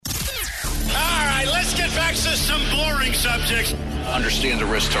access some boring subjects. Understand the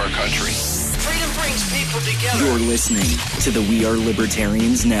risk to our country. Freedom brings people together. You're listening to the We Are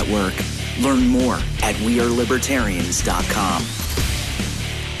Libertarians Network. Learn more at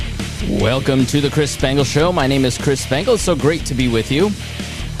wearelibertarians.com. Welcome to the Chris Spangle Show. My name is Chris Spangle. It's so great to be with you.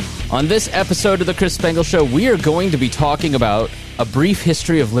 On this episode of the Chris Spangle Show, we are going to be talking about a brief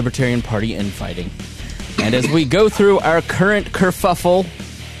history of Libertarian Party infighting. And as we go through our current kerfuffle,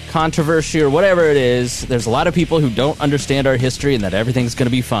 controversy, or whatever it is, there's a lot of people who don't understand our history and that everything's going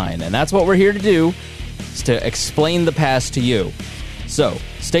to be fine. And that's what we're here to do, is to explain the past to you. So,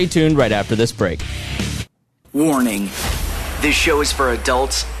 stay tuned right after this break. Warning. This show is for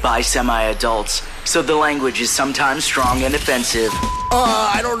adults by semi-adults, so the language is sometimes strong and offensive.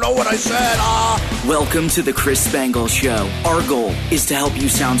 I don't know what I said. Welcome to the Chris Spangle Show. Our goal is to help you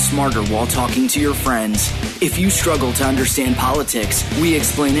sound smarter while talking to your friends. If you struggle to understand politics, we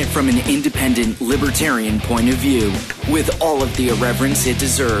explain it from an independent, libertarian point of view. With all of the irreverence it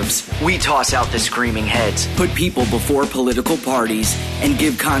deserves, we toss out the screaming heads, put people before political parties, and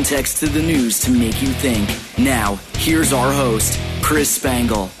give context to the news to make you think. Now, here's our host, Chris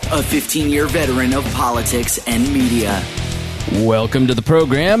Spangle, a 15-year veteran of politics and media. Welcome to the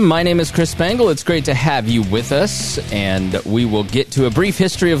program. My name is Chris Spangle. It's great to have you with us, and we will get to a brief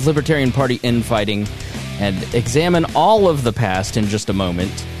history of Libertarian Party infighting and examine all of the past in just a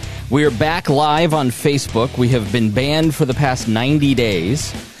moment. We are back live on Facebook. We have been banned for the past 90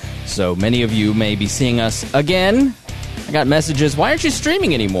 days, so many of you may be seeing us again. I got messages, why aren't you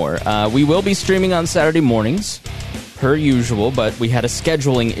streaming anymore? We will be streaming on Saturday mornings, per usual, but we had a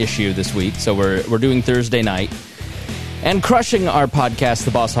scheduling issue this week, so we're doing Thursday night. And crushing our podcast,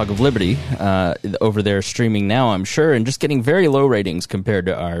 The Boss Hog of Liberty, over there streaming now, I'm sure, and just getting very low ratings compared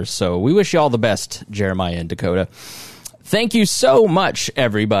to ours. So we wish you all the best, Jeremiah and Dakota. Thank you so much,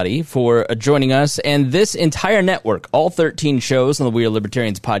 everybody, for joining us. And this entire network, all 13 shows on the We Are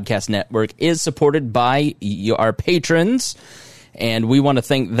Libertarians podcast network, is supported by our patrons. And we want to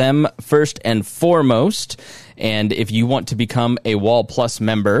thank them first and foremost. And if you want to become a Wall Plus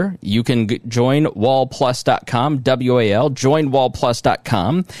member, you can join wallplus.com, W-A-L,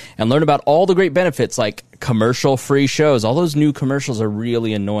 joinwallplus.com, and learn about all the great benefits like commercial-free shows. All those new commercials are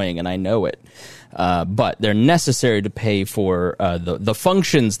really annoying, and I know it. But they're necessary to pay for the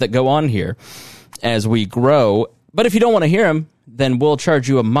functions that go on here as we grow. But if you don't want to hear them, then we'll charge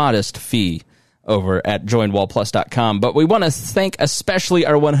you a modest fee over at joinwallplus.com. But we want to thank especially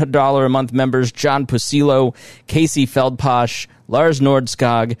our $100 a month members, John Pusilo, Casey Feldposh, Lars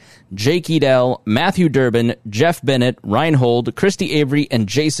Nordskog, Jake Edel, Matthew Durbin, Jeff Bennett, Reinhold, Christy Avery, and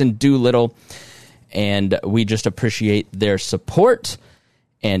Jason Doolittle. And we just appreciate their support.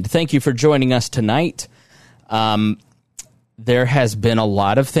 And thank you for joining us tonight. There has been a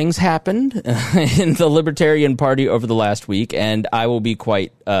lot of things happened in the Libertarian Party over the last week, and I will be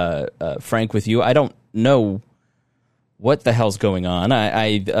quite frank with you. I don't know what the hell's going on.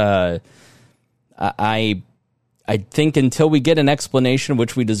 I think until we get an explanation,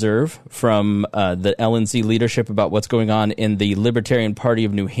 which we deserve, from the LNC leadership about what's going on in the Libertarian Party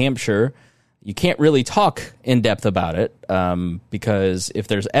of New Hampshire, you can't really talk in depth about it, because if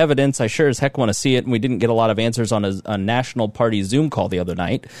there's evidence, I sure as heck want to see it, and we didn't get a lot of answers on a national party Zoom call the other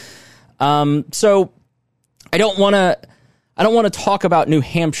night. So I don't want to talk about New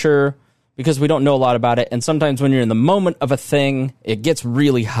Hampshire because we don't know a lot about it, and sometimes when you're in the moment of a thing, it gets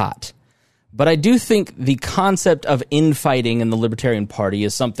really hot. But I do think the concept of infighting in the Libertarian Party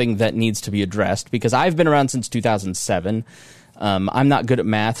is something that needs to be addressed, because I've been around since 2007. I'm not good at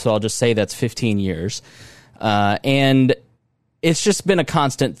math, so I'll just say that's 15 years. And it's just been a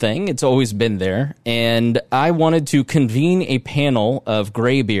constant thing. It's always been there. And I wanted to convene a panel of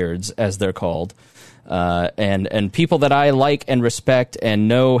graybeards, as they're called, and people that I like and respect and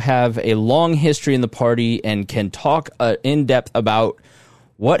know have a long history in the party and can talk in depth about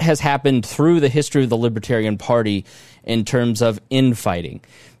what has happened through the history of the Libertarian Party in terms of infighting.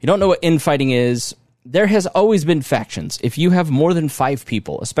 If you don't know what infighting is, there has always been factions. If you have more than 5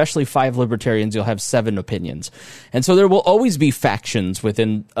 people, especially 5 libertarians, you'll have 7 opinions. And so there will always be factions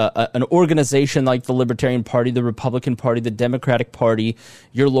within an organization like the Libertarian Party, the Republican Party, the Democratic Party,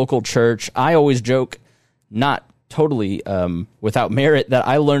 your local church. I always joke, not totally without merit, that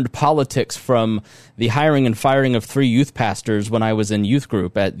I learned politics from the hiring and firing of 3 youth pastors when I was in youth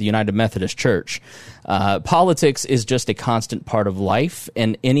group at the United Methodist Church. Politics is just a constant part of life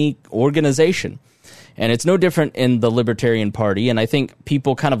in any organization. And it's no different in the Libertarian Party. And I think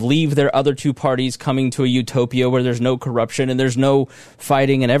people kind of leave their other two parties coming to a utopia where there's no corruption and there's no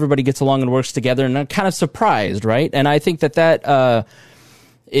fighting and everybody gets along and works together. And I'm kind of surprised, right? And I think that that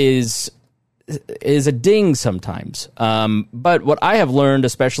is is a ding sometimes. But what I have learned,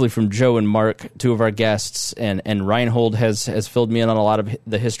 especially from Joe and Mark, two of our guests, and Reinhold has filled me in on a lot of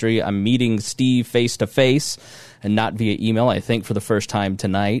the history. I'm meeting Steve face to face and not via email, I think, for the first time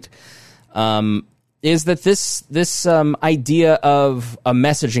tonight. Is that this idea of a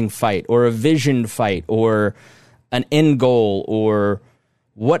messaging fight or a vision fight or an end goal or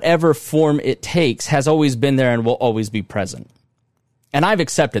whatever form it takes has always been there and will always be present. And I've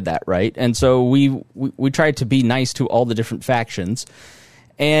accepted that, right? And so we try to be nice to all the different factions.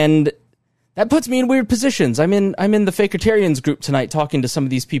 And that puts me in weird positions. I'm in the Fakertarians group tonight talking to some of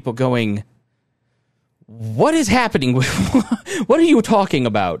these people going, what is happening? What are you talking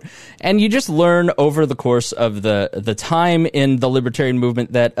about? And you just learn over the course of the time in the libertarian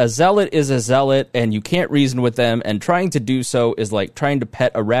movement that a zealot is a zealot and you can't reason with them, and trying to do so is like trying to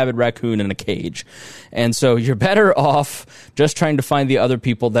pet a rabid raccoon in a cage. And so you're better off just trying to find the other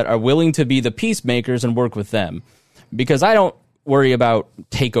people that are willing to be the peacemakers and work with them. Because I don't worry about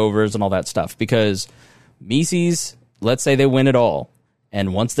takeovers and all that stuff, because Mises, let's say they win it all.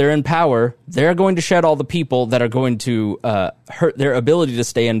 And once they're in power, they're going to shed all the people that are going to hurt their ability to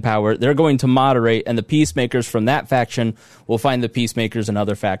stay in power. They're going to moderate, and the peacemakers from that faction will find the peacemakers in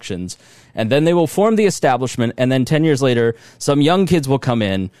other factions. And then they will form the establishment, and then 10 years later, some young kids will come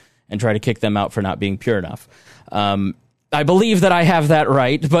in and try to kick them out for not being pure enough. I believe that I have that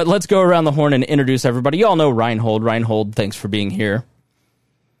right, but let's go around the horn and introduce everybody. You all know Reinhold. Reinhold, thanks for being here.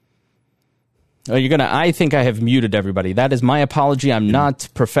 Oh, I think I have muted everybody. That is my apology. I'm not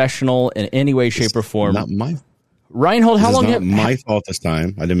professional in any way, shape, or form. Not my Reinhold, how long? Not my fault this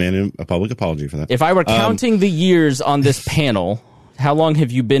time. I demand a public apology for that. If I were counting the years on this panel, how long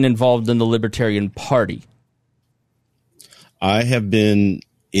have you been involved in the Libertarian Party? I have been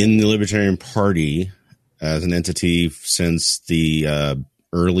in the Libertarian Party as an entity since the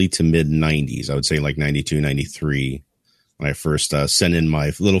early to mid 90s. I would say like 92, 93. When I first sent in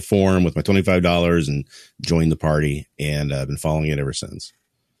my little form with my $25 and joined the party, and I've been following it ever since.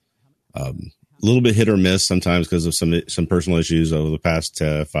 A little bit hit or miss sometimes because of some personal issues over the past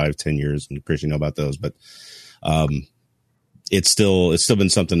 5-10 years, and Chris, you know about those. But it's still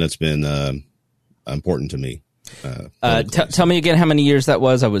been something that's been important to me. Tell me again how many years that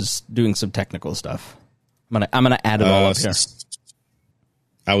was. I was doing some technical stuff. I'm gonna add it all up here.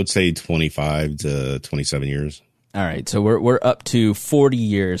 I would say 25 to 27 years. All right, so we're up to 40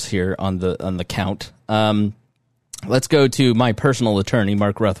 years here on the count. Let's go to my personal attorney,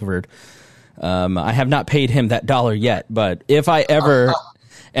 Mark Rutherford. I have not paid him that $1 yet, but if I ever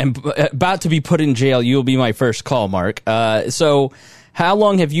am about to be put in jail, you'll be my first call, Mark. So how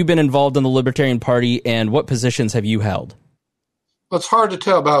long have you been involved in the Libertarian Party, and what positions have you held? Well, it's hard to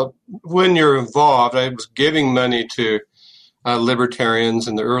tell about when you're involved. I was giving money to libertarians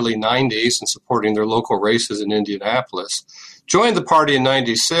in the early 90s and supporting their local races in Indianapolis. Joined the party in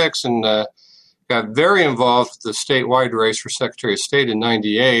 96 and got very involved with the statewide race for Secretary of State in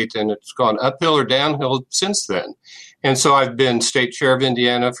 98, and it's gone uphill or downhill since then. And so I've been state chair of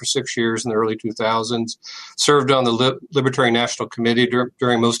Indiana for 6 years in the early 2000s, served on the Libertarian National Committee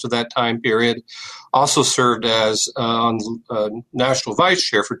during most of that time period, also served as on national vice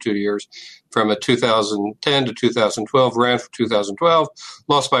chair for 2 years, from 2010 to 2012, ran for 2012,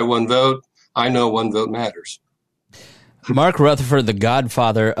 lost by 1 vote. I know 1 vote matters. Mark Rutherford, the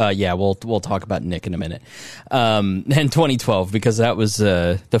Godfather. We'll talk about Nick in a minute. And 2012, because that was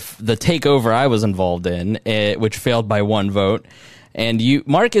the takeover I was involved in, which failed by 1 vote. And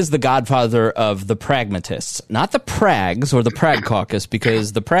Mark is the godfather of the pragmatists, not the prags or the Prague Caucus,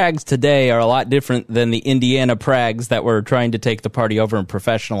 because the prags today are a lot different than the Indiana prags that were trying to take the party over and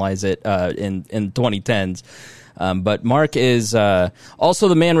professionalize it in 2010s. But Mark is also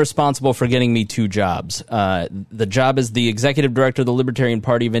the man responsible for getting me 2 jobs. The job is the executive director of the Libertarian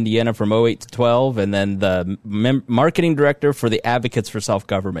Party of Indiana from 08 to 12, and then the marketing director for the Advocates for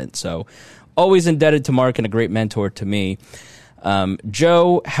Self-Government. So always indebted to Mark and a great mentor to me.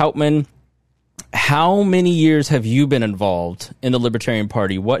 Joe Houtman, how many years have you been involved in the Libertarian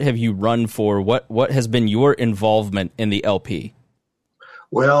Party? What have you run for? What has been your involvement in the LP?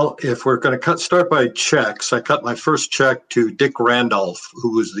 Well, if we're going to start by checks, I cut my first check to Dick Randolph,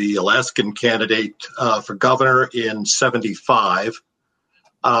 who was the Alaskan candidate for governor in 75.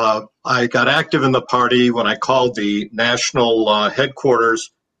 I got active in the party when I called the national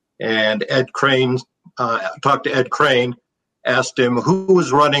headquarters, and Ed Crane, talked to Ed Crane, asked him who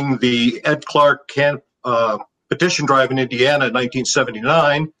was running the Ed Clark petition drive in Indiana in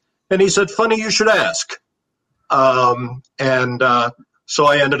 1979, and he said, "Funny you should ask." So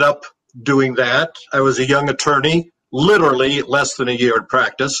I ended up doing that. I was a young attorney, literally less than a year in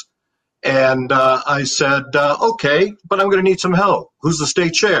practice, And I said, okay, but I'm going to need some help. Who's the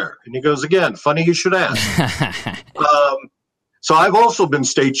state chair? And he goes, again, funny you should ask. So I've also been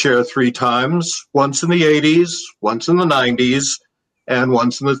state chair 3 times, once in the 80s, once in the 90s, and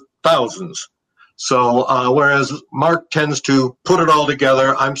once in the thousands. So whereas Mark tends to put it all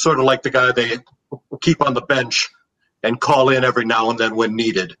together, I'm sort of like the guy they keep on the bench and call in every now and then when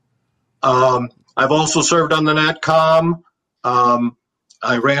needed. I've also served on the NatCom.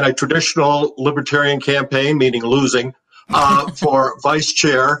 I ran a traditional libertarian campaign, meaning losing, for vice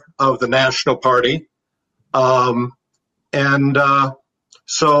chair of the National Party. So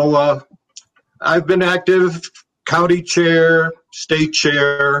I've been active, county chair, state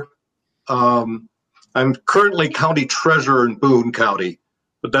chair. I'm currently county treasurer in Boone County,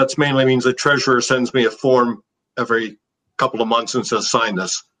 but that's mainly means the treasurer sends me a form every couple of months and says, sign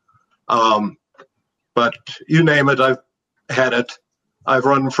this. But you name it, I've had it. I've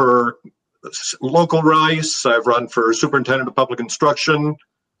run for local race. I've run for superintendent of public instruction.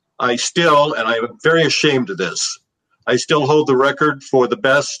 I still, and I'm very ashamed of this, I still hold the record for the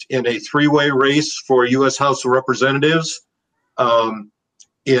best in a 3-way race for U.S. House of Representatives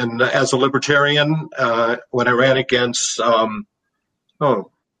as a libertarian when I ran against,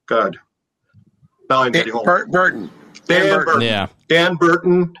 oh, God. Now I'm getting old. Burton. Dan Burton. Yeah. Dan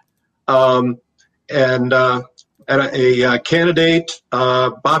Burton. And a candidate,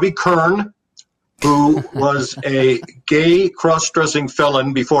 Bobby Kern, who was a gay cross-dressing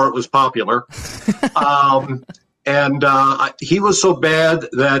felon before it was popular. And he was so bad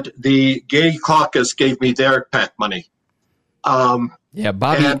that the gay caucus gave me their PAC money. Yeah,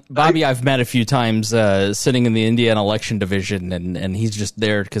 Bobby, I've met a few times sitting in the Indiana election division, and he's just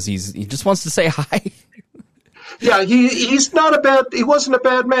there because he just wants to say hi. Yeah, he's not he wasn't a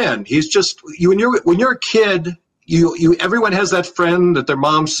bad man. He's just when you're a kid, everyone has that friend that their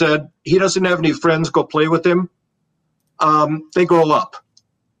mom said he doesn't have any friends, go play with him. They grow up.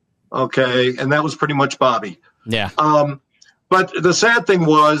 Okay, and that was pretty much Bobby. Yeah. But the sad thing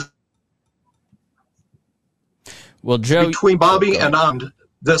was, well, Joe, between Bobby and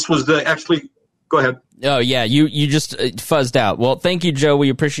this was go ahead. Oh yeah, you just fuzzed out. Well, thank you, Joe. We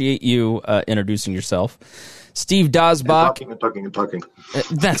appreciate you introducing yourself. Steve Dosbach. Talking.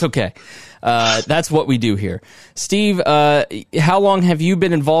 That's okay. That's what we do here. Steve, how long have you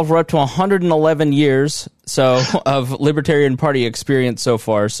been involved? We're up to 111 years of Libertarian Party experience so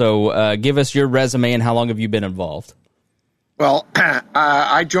far. So give us your resume and how long have you been involved? Well,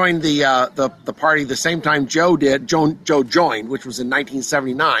 I joined the party the same time Joe did. Joe joined, which was in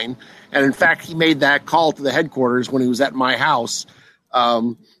 1979. And in fact, he made that call to the headquarters when he was at my house.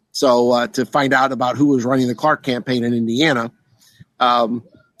 To find out about who was running the Clark campaign in Indiana. And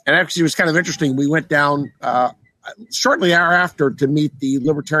actually, it was kind of interesting. We went down shortly thereafter to meet the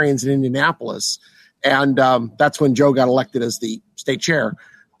Libertarians in Indianapolis. And that's when Joe got elected as the state chair.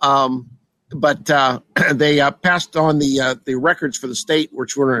 But they passed on the records for the state,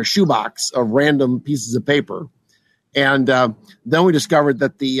 which were in a shoebox of random pieces of paper. And then we discovered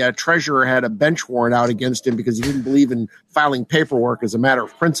that the treasurer had a bench warrant out against him because he didn't believe in filing paperwork as a matter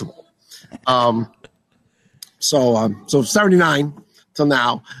of principle. So 79 till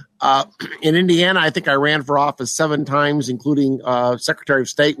now. In Indiana, I think I ran for office 7 times, including Secretary of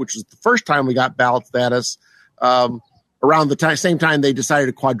State, which was the first time we got ballot status. Around the same time they decided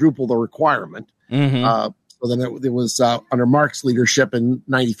to quadruple the requirement. Mm-hmm. So then it was under Mark's leadership in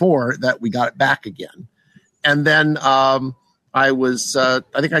 94 that we got it back again. And then I was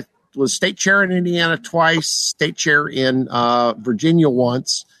state chair in Indiana twice, state chair in Virginia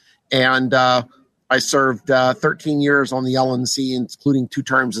once, and I served 13 years on the LNC, including 2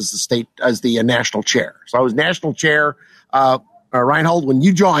 terms as the national chair. So I was national chair. Reinhold, when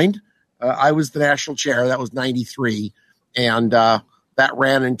you joined, I was the national chair. That was 93, and that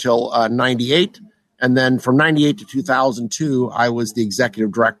ran until 98. And then from 98 to 2002, I was the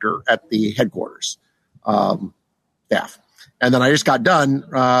executive director at the headquarters staff. And then I just got done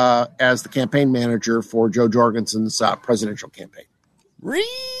as the campaign manager for Joe Jorgensen's presidential campaign. We'll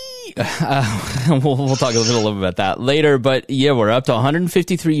talk a little about that later, but yeah, we're up to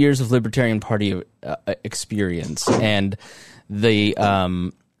 153 years of Libertarian Party experience. And let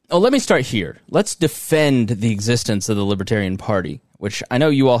me start here. Let's defend the existence of the Libertarian Party, which I know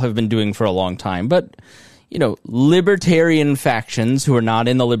you all have been doing for a long time, but libertarian factions who are not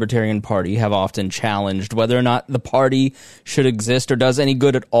in the Libertarian Party have often challenged whether or not the party should exist or does any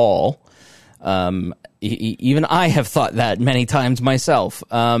good at all. Even I have thought that many times myself.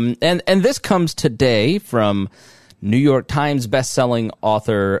 And this comes today from New York Times bestselling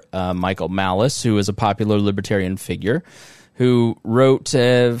author Michael Malice, who is a popular libertarian figure, who wrote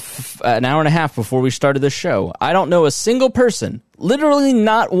an hour and a half before we started the show. I don't know a single person, literally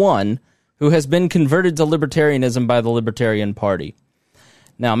not one, who has been converted to libertarianism by the Libertarian Party.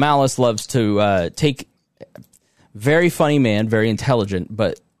 Now, Malice loves to take very funny man, very intelligent,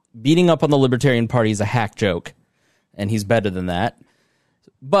 but beating up on the Libertarian Party is a hack joke, and he's better than that.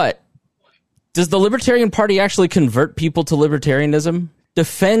 But does the Libertarian Party actually convert people to libertarianism?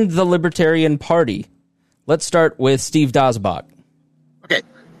 Defend the Libertarian Party. Let's start with Steve Dasbach. Okay,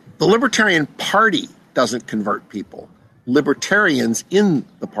 the Libertarian Party doesn't convert people. Libertarians in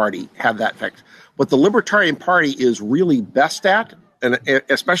the party have that effect. What the Libertarian Party is really best at, and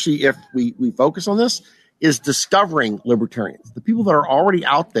especially if we focus on this, is discovering libertarians, the people that are already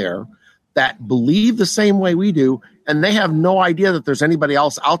out there that believe the same way we do, and they have no idea that there's anybody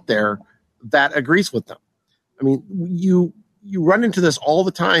else out there that agrees with them. I mean, you run into this all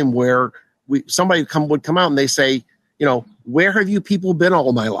the time where somebody would come out and they say, where have you people been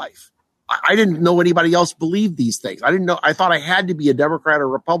all my life? I didn't know anybody else believed these things. I thought I had to be a Democrat or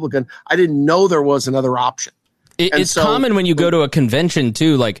Republican. I didn't know there was another option. It's common when you go to a convention,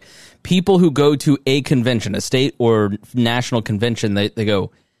 too, like people who go to a convention, a state or national convention, they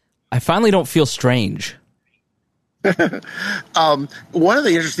go, I finally don't feel strange. One of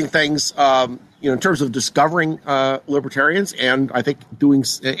the interesting things, in terms of discovering libertarians and I think doing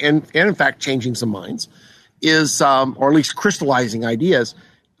and in fact changing some minds is, or at least crystallizing ideas,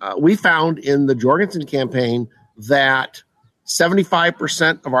 we found in the Jorgensen campaign that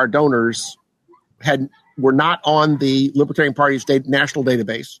 75% of our donors were not on the Libertarian Party's national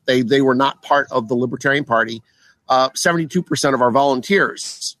database. They were not part of the Libertarian Party. 72% of our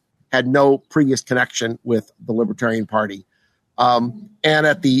volunteers had no previous connection with the Libertarian Party. And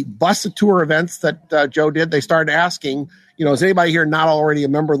at the bus tour events that Joe did, they started asking, is anybody here not already a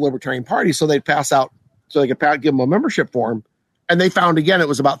member of the Libertarian Party? So they'd pass out, so they could give them a membership form. And they found, again, it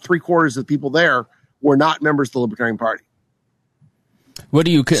was about 3/4 of the people there were not members of the Libertarian Party. What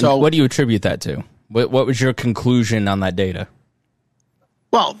do you attribute that to? What was your conclusion on that data?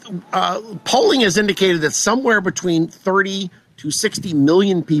 Well, polling has indicated that somewhere between 30 to 60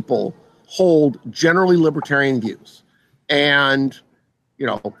 million people hold generally libertarian views. And,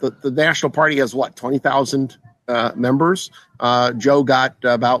 the National Party has, 20,000 members? Joe got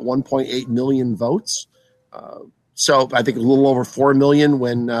about 1.8 million votes. So I think a little over 4 million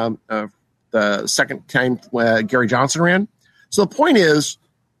when the second time Gary Johnson ran. So the point is,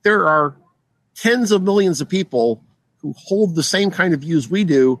 there are tens of millions of people who hold the same kind of views we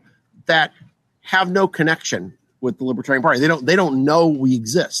do that have no connection with the Libertarian Party. They don't know we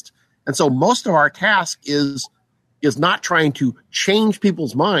exist. And so most of our task is not trying to change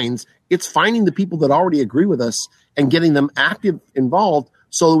people's minds. It's finding the people that already agree with us and getting them active involved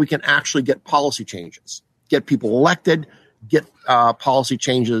so that we can actually get policy changes, get people elected, get policy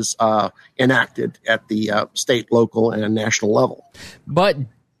changes enacted at the state, local, and national level. But,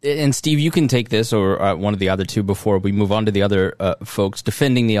 and Steve, you can take this or one of the other two before we move on to the other folks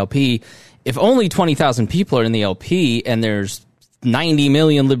defending the LP. If only 20,000 people are in the LP and there's 90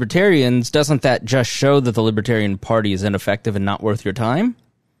 million libertarians, doesn't that just show that the Libertarian Party is ineffective and not worth your time?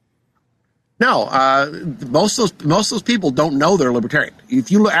 No, most of those people don't know they're libertarian.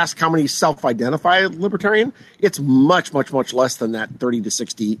 If you ask how many self-identify libertarian, it's much, much, much less than that 30 to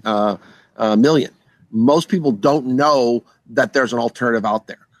 60 million. Most people don't know that there's an alternative out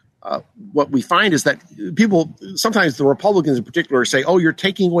there. What we find is that people, sometimes the Republicans in particular, say, oh, you're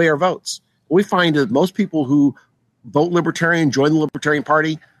taking away our votes. What we find is most people who vote Libertarian, join the Libertarian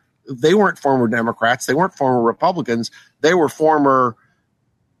Party, they weren't former Democrats. They weren't former Republicans. They were former,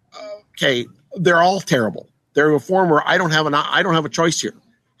 they're all terrible. They're a former, I don't have a choice here.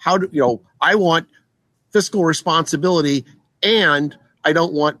 I want fiscal responsibility and I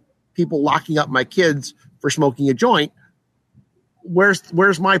don't want people locking up my kids for smoking a joint.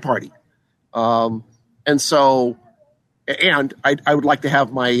 Where's my party? And I would like to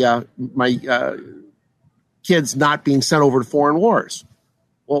have my kids not being sent over to foreign wars.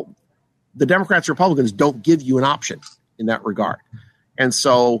 Well, the Democrats and Republicans don't give you an option in that regard. And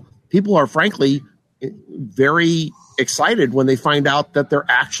so people are frankly very excited when they find out that there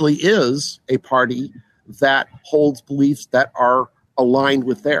actually is a party that holds beliefs that are aligned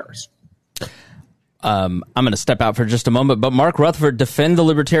with theirs. I'm going to step out for just a moment, but Mark Rutherford, defend the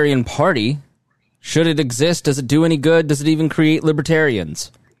Libertarian Party. Should it exist? Does it do any good? Does it even create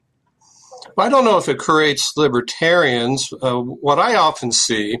libertarians? I don't know if it creates libertarians. What I often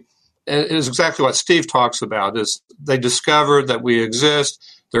see is exactly what Steve talks about, is they discover that we exist.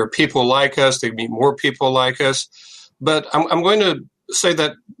 There are people like us. They meet more people like us. But I'm going to say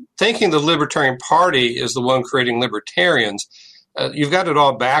that thinking the Libertarian Party is the one creating libertarians, you've got it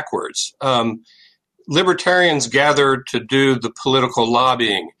all backwards. Libertarians gather to do the political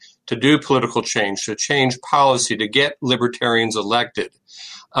lobbying, to do political change, to change policy, to get libertarians elected.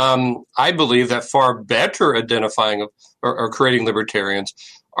 I believe that far better identifying or creating libertarians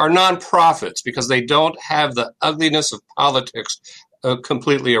are nonprofits, because they don't have the ugliness of politics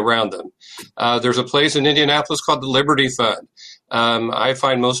completely around them. There's a place in Indianapolis called the Liberty Fund. I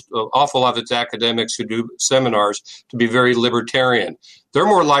find awful lot of its academics who do seminars to be very libertarian. They're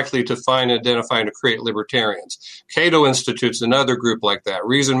more likely to find, identify, and to create libertarians. Cato Institute's another group like that.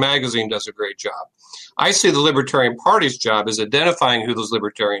 Reason Magazine does a great job. I see the Libertarian Party's job as identifying who those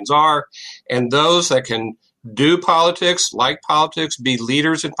libertarians are, and those that can do politics, like politics, be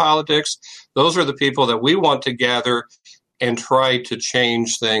leaders in politics. Those are the people that we want to gather and try to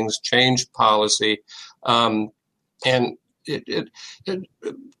change things, change policy,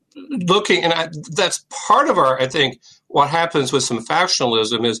 that's part of I think what happens with some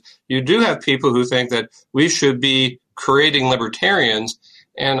factionalism is you do have people who think that we should be creating libertarians,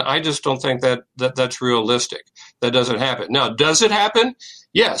 and I just don't think that's realistic. That doesn't happen. Now, does it happen?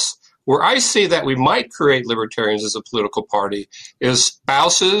 Yes. Where I see that we might create libertarians as a political party is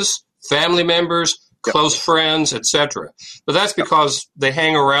spouses, family members, close friends, etc. But that's because they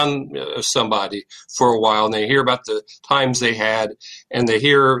hang around somebody for a while and they hear about the times they had, and they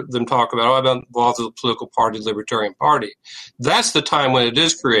hear them talk about, I'm involved with the political party, Libertarian Party. That's the time when it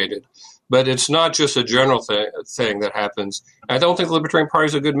is created. But it's not just a general thing that happens. I don't think the Libertarian Party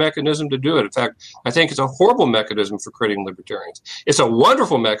is a good mechanism to do it. In fact, I think it's a horrible mechanism for creating libertarians. It's a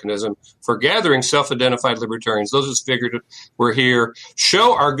wonderful mechanism for gathering self-identified libertarians. Those who figured we're here,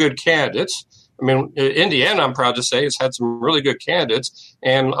 show our good candidates. I mean, Indiana, I'm proud to say, has had some really good candidates,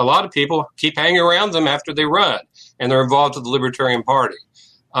 and a lot of people keep hanging around them after they run, and they're involved with the Libertarian Party.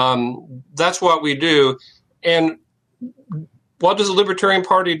 That's what we do. And what does the Libertarian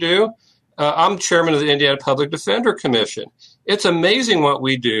Party do? I'm chairman of the Indiana Public Defender Commission. It's amazing what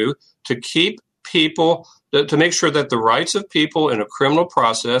we do to keep people, to make sure that the rights of people in a criminal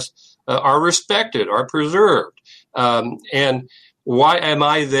process are respected, are preserved. And why am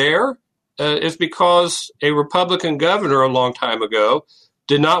I there? It's because a Republican governor a long time ago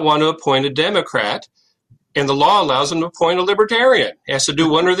did not want to appoint a Democrat, and the law allows him to appoint a libertarian. He has to do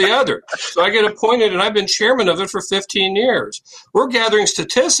one or the other. So I get appointed, and I've been chairman of it for 15 years. We're gathering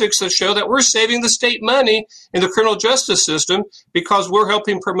statistics that show that we're saving the state money in the criminal justice system because we're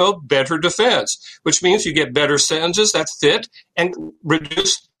helping promote better defense, which means you get better sentences that fit and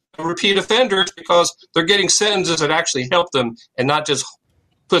reduce repeat offenders because they're getting sentences that actually help them and not just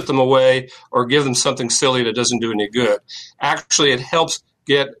put them away or give them something silly that doesn't do any good. Actually, it helps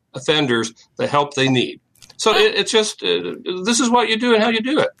get offenders the help they need. So it's just, this is what you do and how you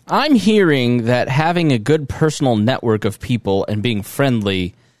do it. I'm hearing that having a good personal network of people and being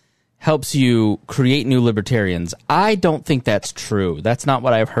friendly helps you create new libertarians. I don't think that's true. That's not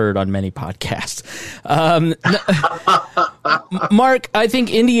what I've heard on many podcasts. Mark, I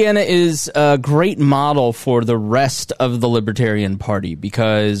think Indiana is a great model for the rest of the Libertarian Party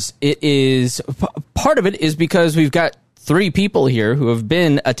because it is, part of it is because we've got three people here who have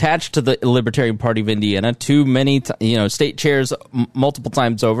been attached to the Libertarian Party of Indiana, too many, state chairs multiple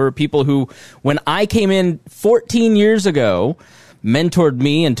times over, people who, when I came in 14 years ago, mentored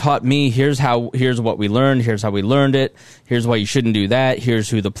me and taught me, here's what we learned, here's how we learned it, here's why you shouldn't do that, here's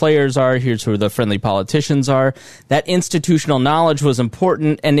who the players are, here's who the friendly politicians are. That institutional knowledge was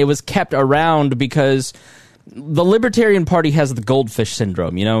important, and it was kept around because the Libertarian Party has the goldfish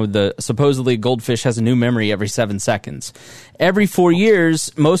syndrome. Supposedly goldfish has a new memory every 7 seconds. Every 4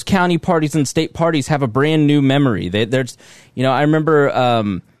 years, most county parties and state parties have a brand new memory. I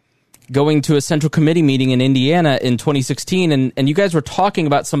remember going to a central committee meeting in Indiana in 2016, and you guys were talking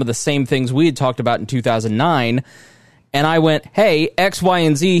about some of the same things we had talked about in 2009. And I went, hey, X, Y,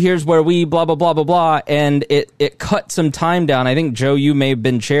 and Z, here's where we blah, blah, blah, blah, blah. And it cut some time down. I think, Joe, you may have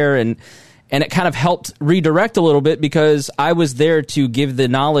been chair, and it kind of helped redirect a little bit because I was there to give the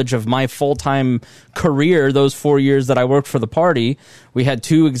knowledge of my full-time career, those 4 years that I worked for the party. We had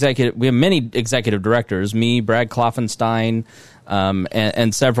many executive directors, me, Brad Kloffenstein,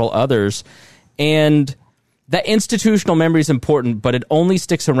 and several others. And that institutional memory is important, but it only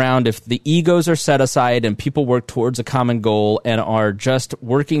sticks around if the egos are set aside and people work towards a common goal and are just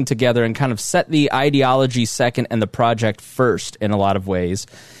working together and kind of set the ideology second and the project first in a lot of ways.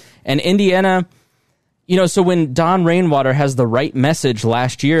 And Indiana, so when Don Rainwater has the right message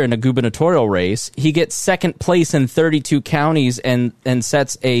last year in a gubernatorial race, he gets second place in 32 counties and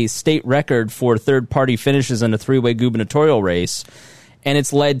sets a state record for third-party finishes in a three-way gubernatorial race. and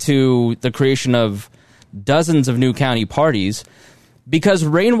it's led to the creation of dozens of new county parties because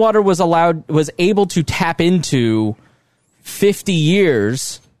Rainwater was able to tap into 50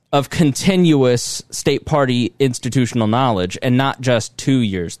 years of continuous state party institutional knowledge and not just 2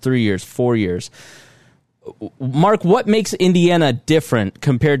 years, 3 years, 4 years. Mark, what makes Indiana different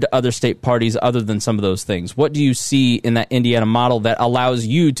compared to other state parties other than some of those things? What do you see in that Indiana model that allows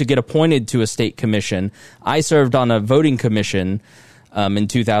you to get appointed to a state commission? I served on a voting commission in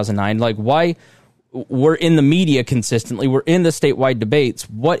 2009. Like, why? We're in the media consistently. We're in the statewide debates.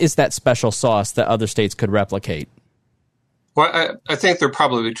 What is that special sauce that other states could replicate? Well, I think there are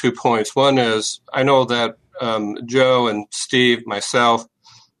probably 2 points. One is I know that Joe and Steve, myself,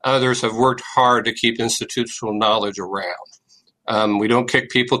 others have worked hard to keep institutional knowledge around. We don't kick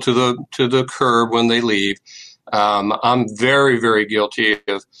people to the curb when they leave. I'm very, very guilty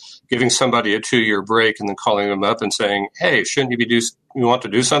of giving somebody a 2-year break and then calling them up and saying, "Hey, shouldn't you want to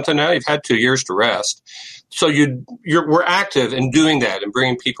do something now? You've had 2 years to rest." So we're active in doing that and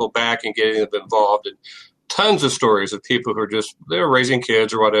bringing people back and getting them involved. And tons of stories of people who they're raising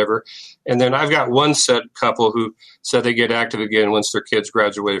kids or whatever. And then I've got one couple who said they get active again once their kids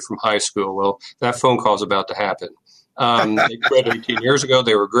graduated from high school. Well, that phone call's about to happen. They quit 18 years ago.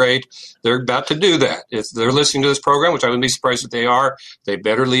 They were great. They're about to do that. If they're listening to this program, which I wouldn't be surprised if they are, they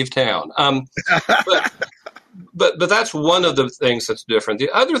better leave town. But that's one of the things that's different.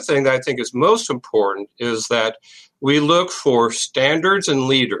 The other thing that I think is most important is that we look for standards and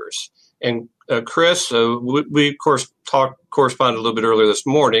leaders. And Chris, we of course corresponded a little bit earlier this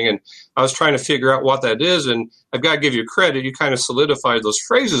morning, and I was trying to figure out what that is. And I've got to give you credit. You kind of solidified those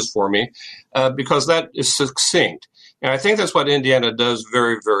phrases for me because that is succinct. And I think that's what Indiana does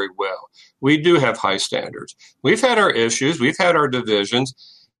very, very well. We do have high standards. We've had our issues. We've had our divisions.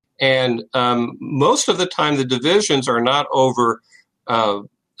 And most of the time, the divisions are not over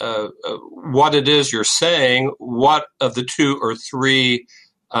what it is you're saying, what of the 2 or 3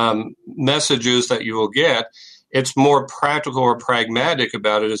 messages that you will get. It's more practical or pragmatic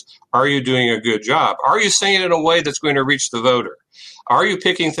about it is, are you doing a good job? Are you saying it in a way that's going to reach the voter? Are you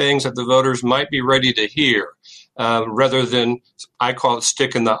picking things that the voters might be ready to hear rather than, I call it,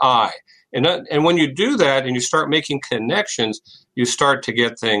 stick in the eye? And when you do that and you start making connections, you start to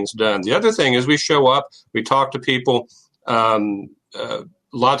get things done. The other thing is we show up, we talk to people.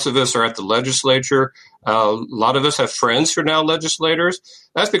 Lots of us are at the legislature. A lot of us have friends who are now legislators.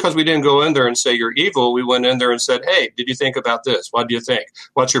 That's because we didn't go in there and say, "You're evil." We went in there and said, "Hey, did you think about this? What do you think?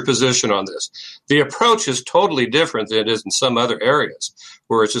 What's your position on this?" The approach is totally different than it is in some other areas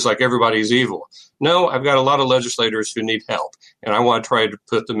where it's just like everybody's evil. No, I've got a lot of legislators who need help, and I want to try to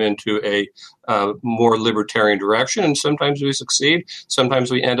put them into a more libertarian direction. And sometimes we succeed. Sometimes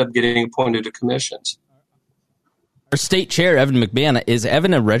we end up getting appointed to commissions. Our state chair, Evan McMahon, is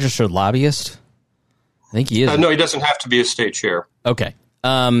Evan a registered lobbyist? I think he is. No, he doesn't have to be a state chair. Okay.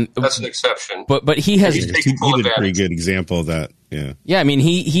 That's an exception. But he has... He did a pretty good example of that, yeah. Yeah, I mean,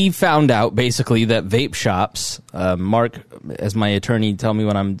 he found out, basically, that vape shops... Mark, as my attorney, tell me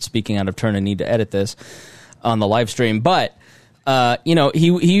when I'm speaking out of turn and need to edit this on the live stream. But,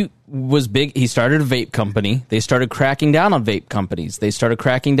 he was big. He started a vape company. They started cracking down on vape companies. They started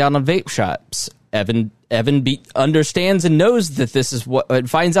cracking down on vape shops. Evan understands and knows that this is what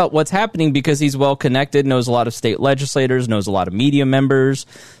finds out what's happening because he's well connected, knows a lot of state legislators, knows a lot of media members,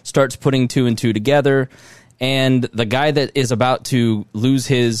 starts putting 2 and 2 together. And the guy that is about to lose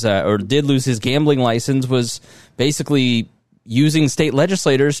his or did lose his gambling license was basically using state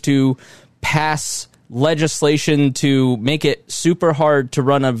legislators to pass legislation to make it super hard to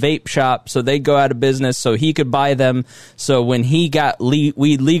run a vape shop so they go out of business so he could buy them. So when he got weed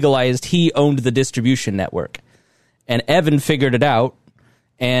legalized, he owned the distribution network. And Evan figured it out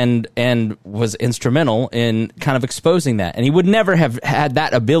and was instrumental in kind of exposing that. And he would never have had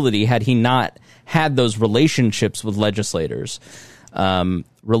that ability had he not had those relationships with legislators.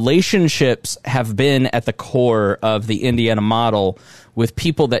 Relationships have been at the core of the Indiana model with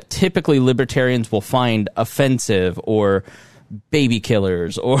people that typically libertarians will find offensive or baby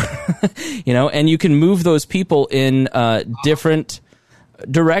killers or, and you can move those people in different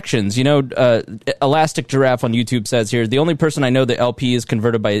directions. Elastic Giraffe on YouTube says here, the only person I know that LP is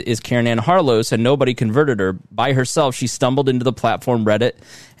converted by is Karen Ann Harlow, and nobody converted her. By herself, she stumbled into the platform Reddit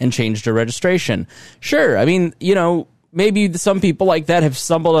and changed her registration. Sure, I mean, maybe some people like that have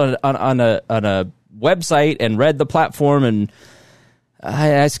stumbled on a website and read the platform, and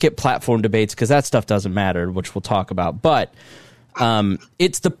I skip platform debates because that stuff doesn't matter, which we'll talk about. But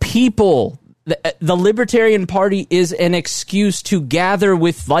it's the people the Libertarian Party is an excuse to gather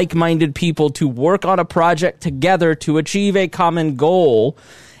with like-minded people to work on a project together to achieve a common goal.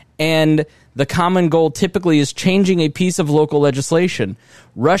 And the common goal typically is changing a piece of local legislation.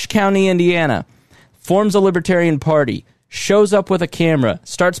 Rush County, Indiana, forms a Libertarian Party, shows up with a camera,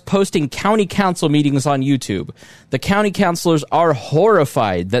 starts posting county council meetings on YouTube. The county councilors are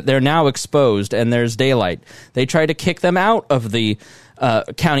horrified that they're now exposed and there's daylight. They try to kick them out of the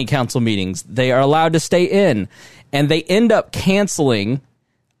county council meetings. They are allowed to stay in, and they end up canceling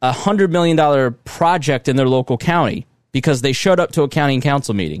a $100 million project in their local county because they showed up to a county and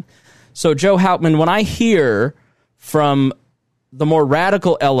council meeting. So, Joe Hauptman, when I hear from the more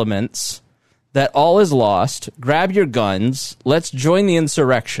radical elements that all is lost, grab your guns, let's join the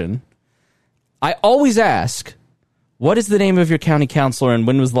insurrection, I always ask, what is the name of your county councilor and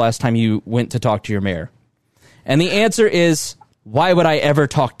when was the last time you went to talk to your mayor? And the answer is, why would I ever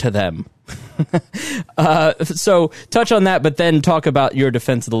talk to them? So touch on that, but then talk about your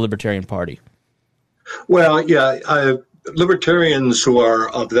defense of the Libertarian Party. Well, yeah, libertarians who are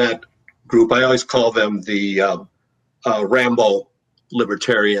of that group, I always call them the Rambo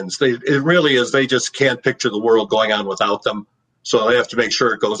libertarians. It really is, they just can't picture the world going on without them. So they have to make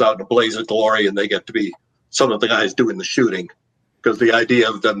sure it goes out in a blaze of glory and they get to be some of the guys doing the shooting. Because the idea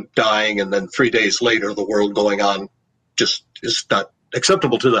of them dying and then 3 days later the world going on just is not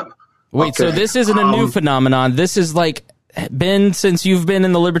acceptable to them. Wait, okay. So this isn't a new phenomenon. This is like been since you've been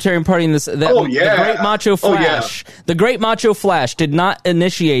in the Libertarian Party. The Great Macho Flash. The Great Macho Flash did not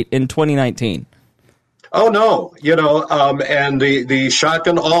initiate in 2019. Oh no, and the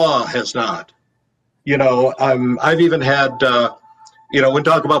shotgun awe has not. I've even had, when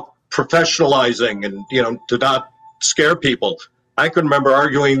talk about professionalizing and to not scare people. I can remember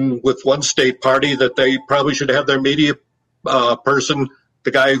arguing with one state party that they probably should have their media person,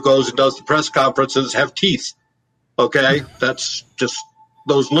 the guy who goes and does the press conferences, have teeth. Okay, that's just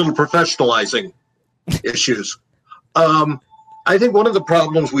those little professionalizing issues. I think one of the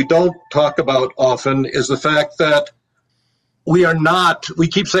problems we don't talk about often is the fact that we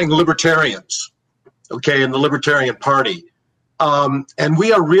keep saying libertarians, okay, in the Libertarian Party. And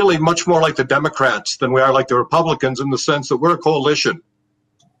we are really much more like the Democrats than we are like the Republicans in the sense that we're a coalition.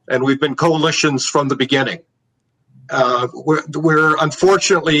 And we've been coalitions from the beginning. We're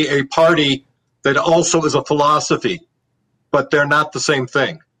unfortunately a party that also is a philosophy, but they're not the same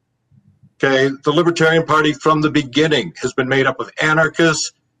thing. Okay, the Libertarian Party from the beginning has been made up of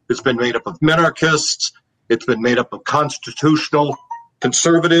anarchists, it's been made up of minarchists, it's been made up of constitutional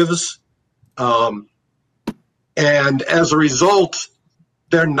conservatives, and as a result,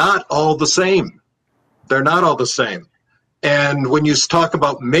 they're not all the same. They're not all the same. And when you talk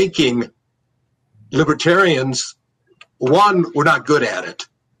about making libertarians, one, we're not good at it.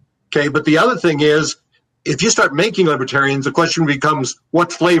 Okay, but the other thing is, if you start making libertarians, the question becomes,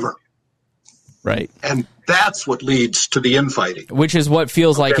 what flavor? Right. And that's what leads to the infighting. Which is what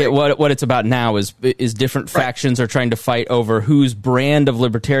feels like what it's about now is different factions are trying to fight over whose brand of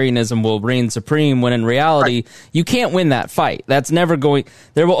libertarianism will reign supreme, when in reality, you can't win that fight. That's never going.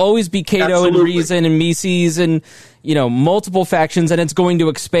 There will always be Cato and Reason and Mises and, multiple factions, and it's going to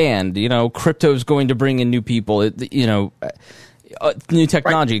expand. Crypto's going to bring in new people, new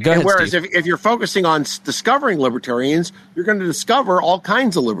technology. Go ahead, whereas Steve. if you're focusing on discovering libertarians, you're going to discover all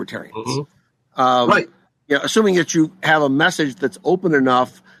kinds of libertarians. Mm-hmm. Assuming that you have a message that's open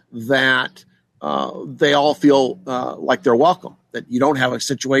enough that they all feel like they're welcome, that you don't have a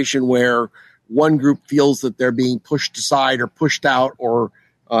situation where one group feels that they're being pushed aside or pushed out or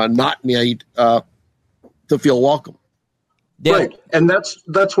not made to feel welcome. Yeah. Right, and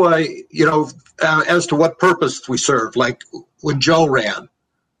that's why as to what purpose we serve, like when Joe ran,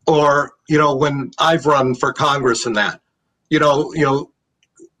 or when I've run for Congress and that,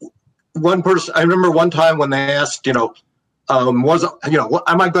 one person, I remember one time when they asked, am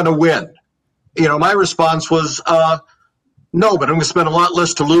I going to win? My response was, no, but I'm going to spend a lot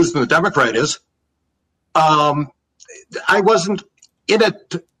less to lose than the Democrat is. I wasn't in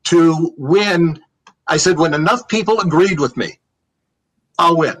it to win. I said, when enough people agreed with me,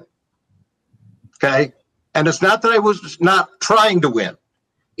 I'll win. Okay. And it's not that I was not trying to win.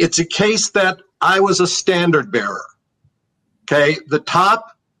 It's a case that I was a standard bearer. Okay. The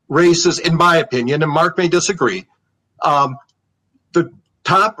top races, in my opinion, and Mark may disagree, the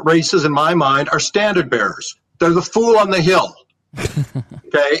top races in my mind are standard bearers. They're the fool on the hill.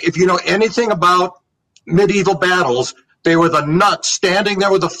 Okay, if you know anything about medieval battles, they were the nuts standing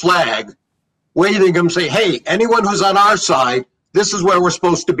there with a flag, waving them, say, hey, anyone who's on our side, this is where we're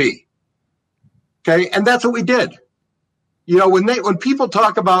supposed to be. Okay, and that's what we did. When people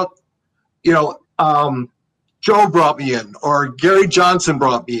talk about Joe brought me in, or Gary Johnson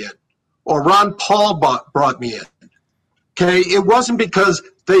brought me in, or Ron Paul brought me in. Okay, it wasn't because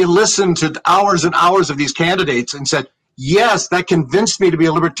they listened to hours and hours of these candidates and said, yes, that convinced me to be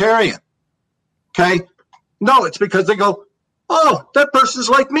a libertarian. Okay, no, it's because they go, oh, that person's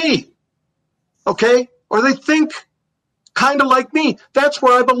like me. Okay, or they think kind of like me. That's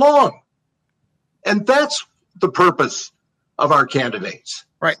where I belong. And that's the purpose of our candidates.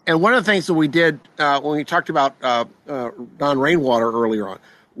 Right. And one of the things that we did when we talked about Don Rainwater earlier on,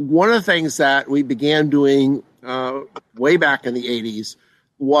 one of the things that we began doing way back in the 80s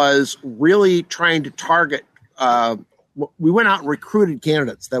was really trying to target. We went out and recruited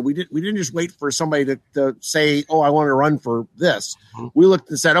candidates that we didn't just wait for somebody to say, oh, I want to run for this. Mm-hmm. We looked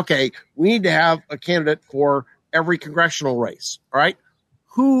and said, okay, we need to have a candidate for every congressional race. All right.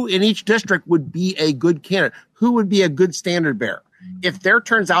 Who in each district would be a good candidate? Who would be a good standard bearer? If there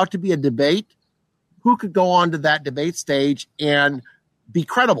turns out to be a debate, who could go on to that debate stage and be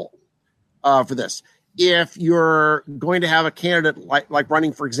credible for this? If you're going to have a candidate like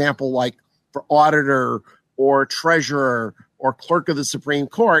running, for example, like for auditor or treasurer or clerk of the Supreme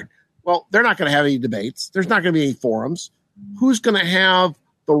Court, well, they're not going to have any debates. There's not going to be any forums. Who's going to have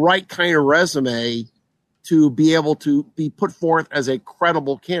the right kind of resume to be able to be put forth as a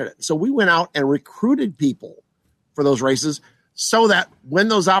credible candidate? So we went out and recruited people for those races so that when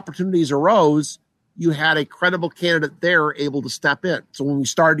those opportunities arose, you had a credible candidate there able to step in. So when we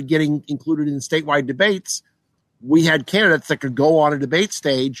started getting included in statewide debates, we had candidates that could go on a debate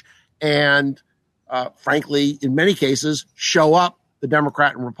stage and, frankly, in many cases, show up the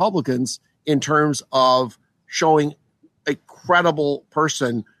Democrat and Republicans in terms of showing a credible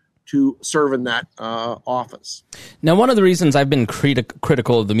person to serve in that office. Now, one of the reasons I've been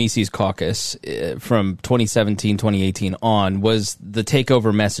critical of the Mises Caucus from 2017, 2018 on was the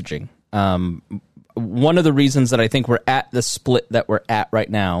takeover messaging. One of the reasons that I think we're at the split that we're at right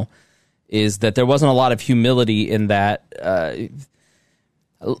now is that there wasn't a lot of humility in that.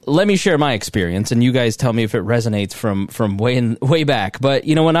 Let me share my experience, and you guys tell me if it resonates from way back. But,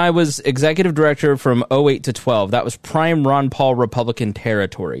 when I was executive director from 08 to 12, that was prime Ron Paul Republican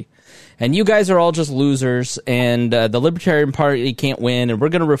territory. And you guys are all just losers, and the Libertarian Party can't win, and we're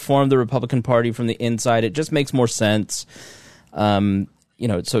going to reform the Republican Party from the inside. It just makes more sense.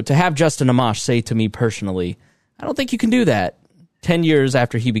 So to have Justin Amash say to me personally, I don't think you can do that. 10 years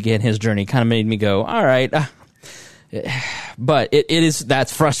after he began his journey kind of made me go, all right. But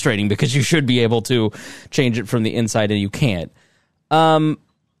that's frustrating because you should be able to change it from the inside and you can't. And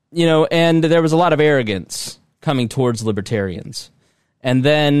there was a lot of arrogance coming towards libertarians. And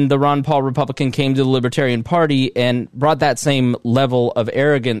then the Ron Paul Republican came to the Libertarian Party and brought that same level of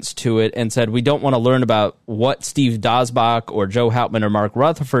arrogance to it and said, we don't want to learn about what Steve Dosbach or Joe Houtman or Mark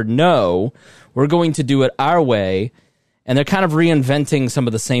Rutherford know. We're going to do it our way. And they're kind of reinventing some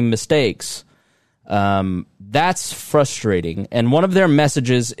of the same mistakes. That's frustrating. And one of their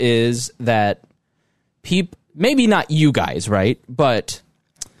messages is that maybe not you guys, right? But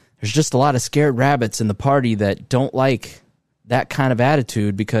there's just a lot of scared rabbits in the party that don't like that kind of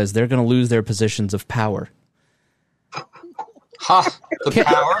attitude because they're going to lose their positions of power.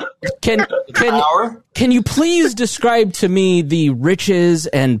 Can you please describe to me the riches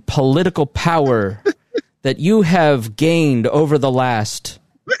and political power that you have gained over the last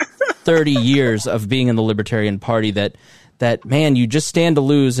 30 years of being in the Libertarian Party that man, you just stand to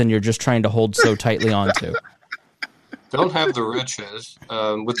lose and you're just trying to hold so tightly onto? Don't have the riches.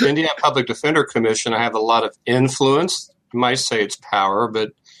 With the Indiana Public Defender Commission, I have a lot of influence. You might say it's power,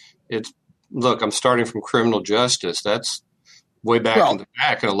 but look, I'm starting from criminal justice. That's way back in the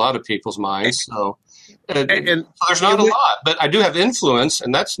back in a lot of people's minds. So, so there's not a lot, but I do have influence,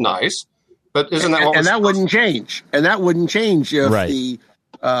 and that's nice. But isn't that what and that wouldn't change? And that wouldn't change if right.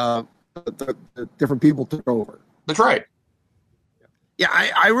 the different people took over. That's right. Yeah,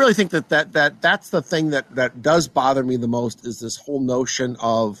 I really think that's the thing that does bother me the most is this whole notion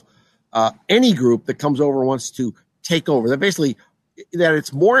of any group that comes over and wants to take over. That basically that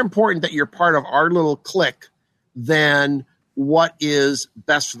it's more important that you're part of our little clique than what is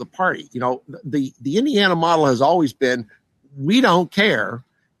best for the party. The Indiana model has always been, we don't care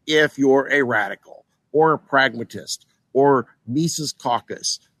if you're a radical or a pragmatist or Mises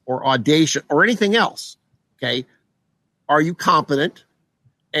Caucus or audacious or anything else. Okay. Are you competent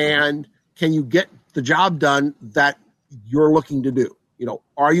and can you get the job done that you're looking to do?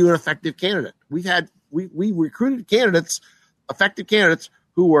 Are you an effective candidate? We recruited effective candidates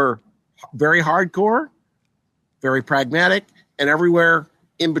who were very hardcore, very pragmatic, and everywhere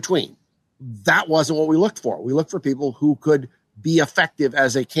in between. That wasn't what we looked for. We looked for people who could be effective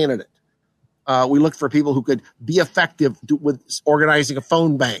as a candidate. We looked for people who could be effective with organizing a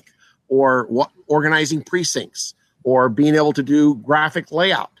phone bank or organizing precincts or being able to do graphic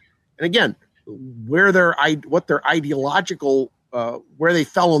layout. And again, where their ideological, where they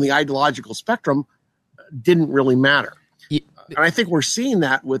fell on the ideological spectrum didn't really matter. And I think we're seeing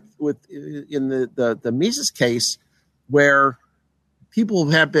that with in the Mises case, where people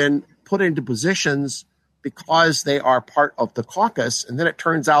have been put into positions because they are part of the caucus, and then it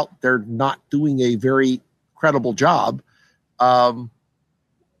turns out they're not doing a very credible job.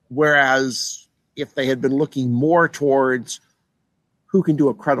 Whereas if they had been looking more towards who can do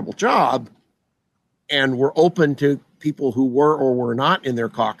a credible job and were open to people who were or were not in their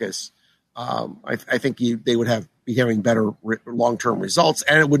caucus, I think they would be having better long-term results,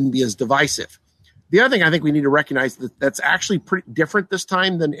 and it wouldn't be as divisive. The other thing I think we need to recognize that's actually pretty different this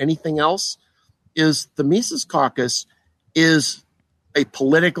time than anything else is the Mises Caucus is a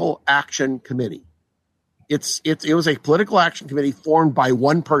political action committee. It was a political action committee formed by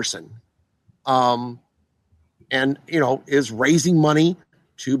one person, and is raising money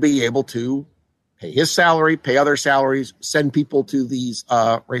to be able to pay his salary, pay other salaries, send people to these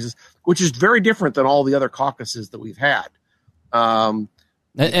races, which is very different than all the other caucuses that we've had.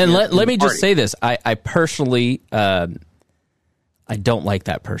 Let me just say this: I personally, I don't like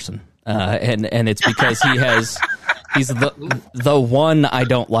that person, and it's because he's the one I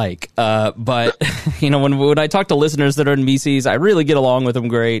don't like. But when I talk to listeners that are in Mises, I really get along with them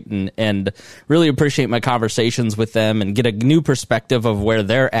great, and really appreciate my conversations with them and get a new perspective of where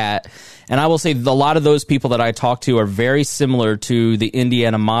they're at. And I will say a lot of those people that I talk to are very similar to the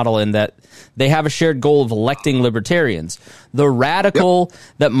Indiana model in that they have a shared goal of electing libertarians. The radical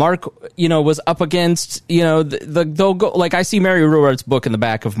that Mark, was up against, they'll go, like I see Mary Ruwart's book in the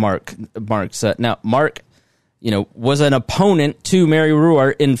back of Mark's. Now, Mark, was an opponent to Mary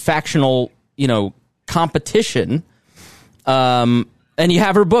Ruwart in factional, competition. And you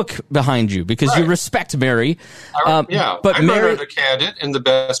have her book behind you because you respect Mary. But I Mary, run her candidate in the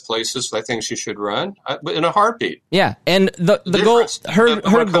best places I think she should run in a heartbeat. Yeah, and the goal,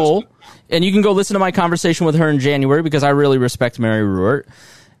 her goal, and you can go listen to my conversation with her in January because I really respect Mary Ruwart.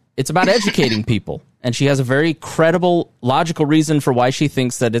 It's about educating people, and she has a very credible, logical reason for why she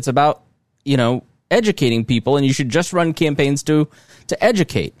thinks that it's about, educating people, and you should just run campaigns to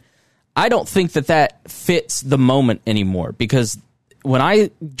educate. I don't think that fits the moment anymore because when I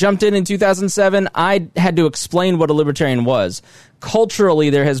jumped in 2007, I had to explain what a libertarian was.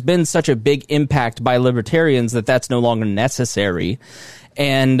 Culturally, there has been such a big impact by libertarians that that's no longer necessary.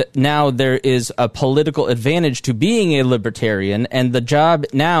 And now there is a political advantage to being a libertarian, and the job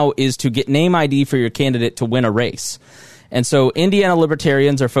now is to get name ID for your candidate to win a race. And so Indiana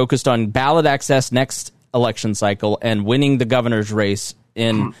libertarians are focused on ballot access next election cycle and winning the governor's race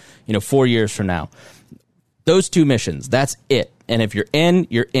in 4 years from now. Those two missions, that's it. And if you're in,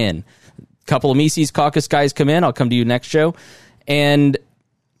 you're in. A couple of Mises caucus guys come in, I'll come to you next show, and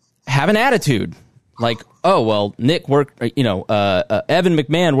have an attitude. Like, oh, well, Nick worked, Evan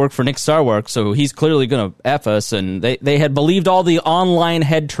McMahon worked for Nick Sarwark, so he's clearly going to F us. And they had believed all the online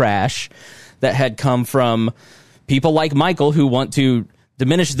head trash that had come from people like Michael who want to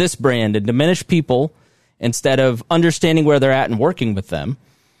diminish this brand and diminish people instead of understanding where they're at and working with them.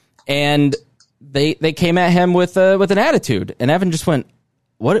 And they came at him with an attitude. And Evan just went,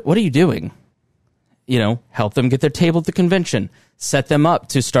 what are you doing? Help them get their table at the convention. Set them up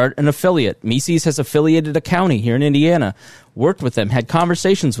to start an affiliate. Mises has affiliated a county here in Indiana. Worked with them, had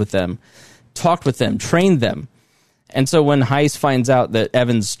conversations with them, talked with them, trained them. And so when Heiss finds out that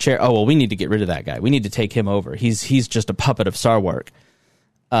Evan's chair, we need to get rid of that guy. We need to take him over. He's just a puppet of Sarwark.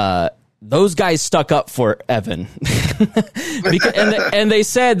 Those guys stuck up for Evan. and they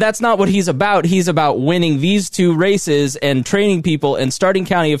said that's not what he's about. He's about winning these two races and training people and starting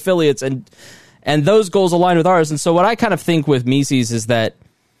county affiliates, and those goals align with ours. And so what I kind of think with Mises is that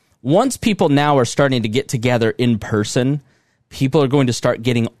once people now are starting to get together in person, people are going to start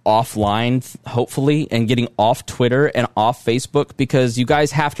getting offline, hopefully, and getting off Twitter and off Facebook, because you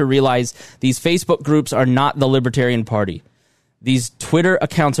guys have to realize these Facebook groups are not the Libertarian Party. These Twitter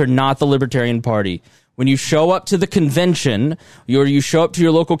accounts are not the Libertarian Party. When you show up to the convention, or you show up to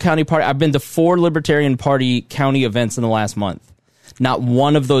your local county party, I've been to 4 Libertarian Party county events in the last month. Not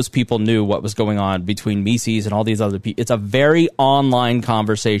one of those people knew what was going on between Mises and all these other people. It's a very online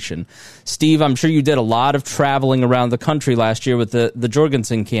conversation. Steve, I'm sure you did a lot of traveling around the country last year with the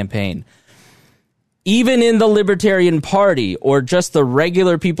Jorgensen campaign. Even in the Libertarian Party, or just the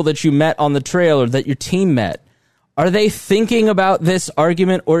regular people that you met on the trail or that your team met, are they thinking about this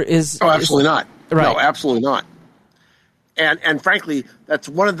argument, or is... Oh, absolutely not. Right. No, absolutely not. And frankly, that's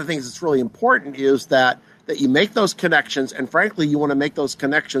one of the things that's really important is that you make those connections. And frankly, you want to make those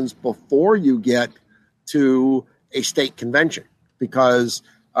connections before you get to a state convention, because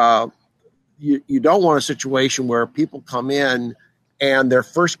you don't want a situation where people come in and their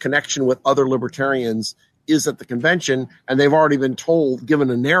first connection with other libertarians is at the convention, and they've already been given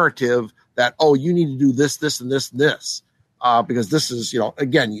a narrative that, oh, you need to do this, this, and this, and this. Because this is,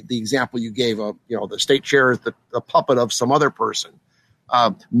 again, the example you gave of, the state chair is the puppet of some other person.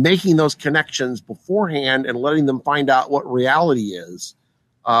 Making those connections beforehand and letting them find out what reality is,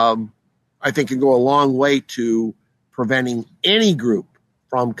 I think can go a long way to preventing any group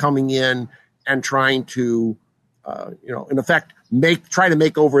from coming in and trying to, in effect, try to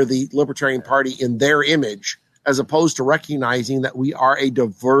make over the Libertarian Party in their image, as opposed to recognizing that we are a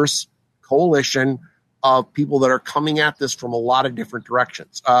diverse coalition of people that are coming at this from a lot of different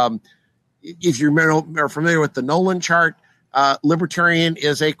directions. If you're familiar with the Nolan chart, Libertarian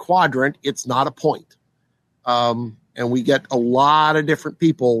is a quadrant. It's not a point. And we get a lot of different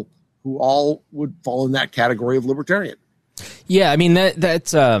people who all would fall in that category of Libertarian. Yeah, I mean,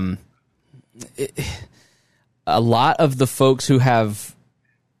 that's a lot of the folks who have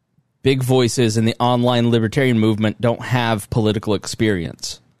big voices in the online Libertarian movement don't have political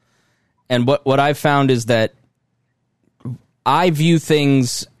experience. And what I've found is that I view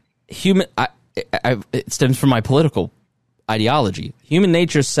things it stems from my political ideology. Human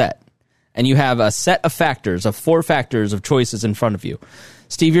nature's set, and you have a set of factors, of 4 factors of choices in front of you.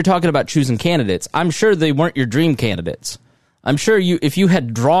 Steve, you're talking about choosing candidates. I'm sure they weren't your dream candidates. I'm sure if you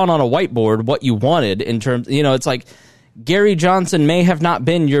had drawn on a whiteboard what you wanted in terms, it's like Gary Johnson may have not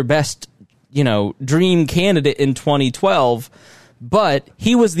been your best, dream candidate in 2012, but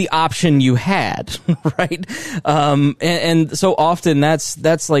he was the option you had, right? And so often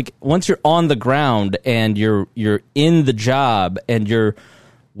that's like, once you're on the ground and you're in the job and you're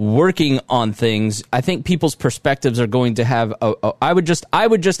working on things, I think people's perspectives are going to have I would just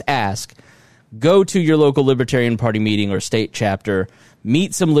ask, go to your local Libertarian Party meeting or state chapter,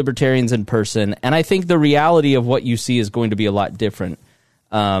 meet some libertarians in person, and I think the reality of what you see is going to be a lot different.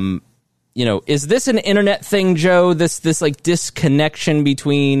 Is this an internet thing, Joe? This like disconnection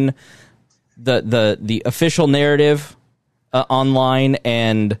between the official narrative online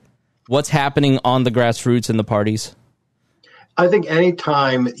and what's happening on the grassroots in the parties? I think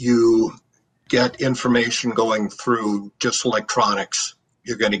anytime you get information going through just electronics,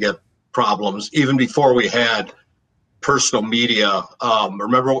 you're going to get problems. Even before we had personal media,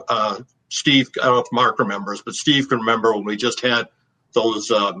 remember, Steve, I don't know if Mark remembers, but Steve can remember when we just had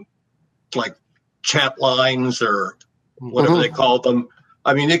those like chat lines or whatever they called them.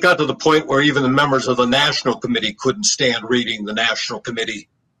 I mean, it got to the point where even the members of the National Committee couldn't stand reading the National Committee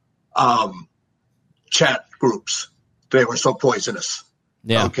chat groups. They were so poisonous.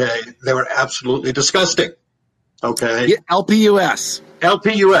 Yeah. Okay. They were absolutely disgusting. Okay. Yeah, LPUS,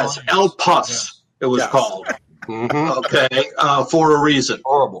 LPUS, it was called. Mm-hmm. Okay. For a reason.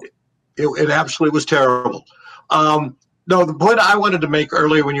 Horrible. It absolutely was terrible. No, the point I wanted to make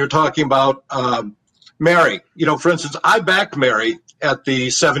earlier when you were talking about Mary, for instance, I backed Mary at the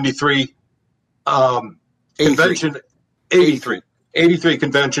 73 convention, 83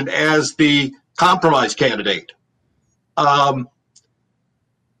 convention as the compromise candidate. The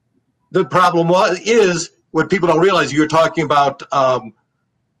problem is what people don't realize. You're talking about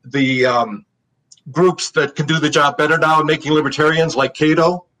the groups that can do the job better now, making libertarians like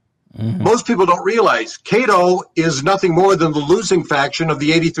Cato. Mm-hmm. Most people don't realize Cato is nothing more than the losing faction of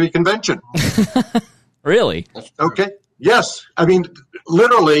the 83 convention. Really? Okay. Yes. I mean,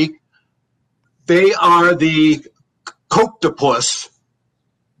 literally, they are the coctopus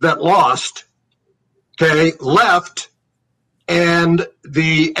that lost, left, and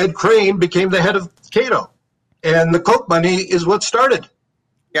the Ed Crane became the head of Cato. And the Coke money is what started.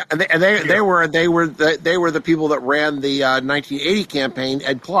 Yeah, and they were the people that ran the 1980 campaign,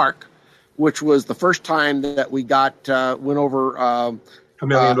 Ed Clark, which was the first time that we went over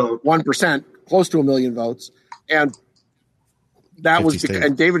 1%, close to 1 million votes, and that was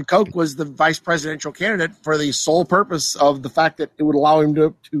and David Koch was the vice presidential candidate for the sole purpose of the fact that it would allow him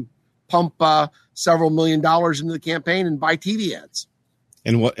to pump several $1 million into the campaign and buy TV ads.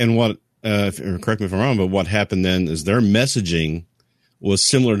 And what correct me if I'm wrong, but what happened then is their messaging was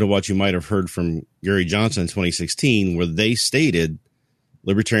similar to what you might have heard from Gary Johnson in 2016, where they stated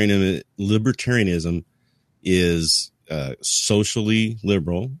libertarianism is socially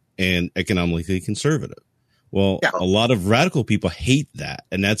liberal and economically conservative. Well, a lot of radical people hate that.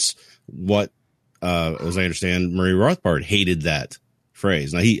 And that's what, as I understand, Murray Rothbard hated that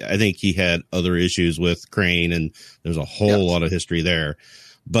phrase. Now, I think he had other issues with Crane, and there's a whole lot of history there.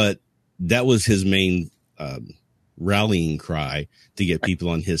 But that was his main rallying cry to get people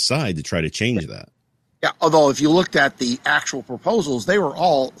on his side to try to change that. Yeah, although if you looked at the actual proposals, they were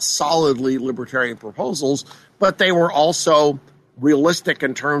all solidly libertarian proposals, but they were also realistic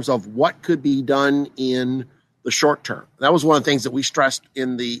in terms of what could be done in the short term. That was one of the things that we stressed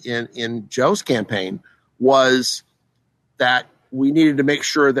in Joe's campaign, was that we needed to make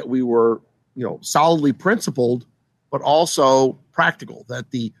sure that we were, solidly principled, but also practical. That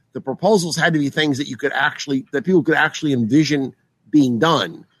the proposals had to be things that people could actually envision being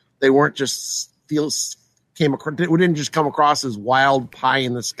done. They weren't just we didn't just come across as wild pie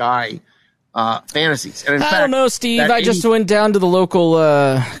in the sky fantasies. And in fact, I don't know, Steve. I just went down to the local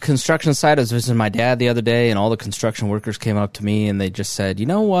construction site. I was visiting my dad the other day, and all the construction workers came up to me, and they just said, "You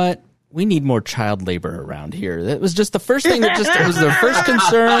know what? We need more child labor around here." That was just the first thing that it was their first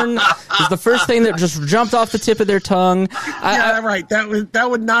concern. It was the first thing that just jumped off the tip of their tongue. Right. That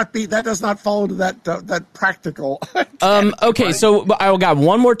would not be. That does not fall into that practical. Okay, so I got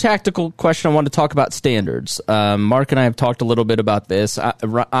one more tactical question. I want to talk about standards. Mark and I have talked a little bit about this.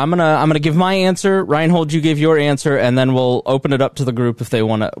 I'm gonna give my answer. Reinhold, you give your answer, and then we'll open it up to the group if they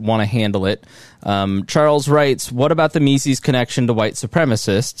want to handle it. Charles writes, "What about the Mises connection to white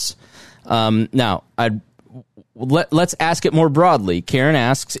supremacists?" Now, let's ask it more broadly. Karen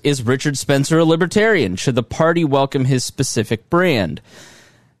asks, is Richard Spencer a libertarian? Should the party welcome his specific brand?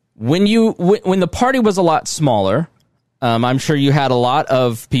 When the party was a lot smaller, I'm sure you had a lot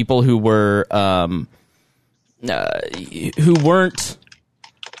of people who were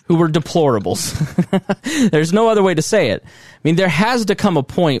deplorables. There's no other way to say it. I mean, there has to come a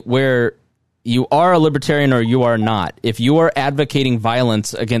point where you are a libertarian or you are not. If you are advocating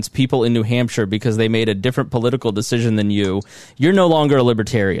violence against people in New Hampshire because they made a different political decision than you're no longer a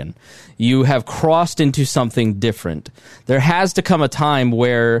libertarian. You have crossed into something different. There has to come a time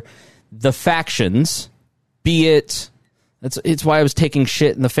where the factions, be it, it's why I was taking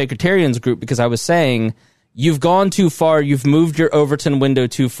shit in the Faketarians group, because I was saying, you've gone too far, you've moved your Overton window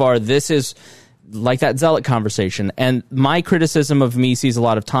too far. This is like that zealot conversation. And my criticism of Mises a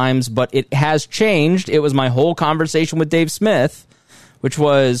lot of times, but it has changed. It was my whole conversation with Dave Smith, which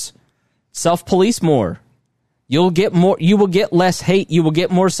was self-police more. You will get less hate. You will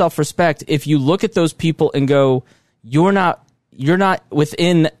get more self-respect if you look at those people and go, you're not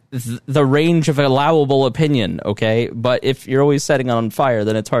within the range of allowable opinion. Okay. But if you're always setting it on fire,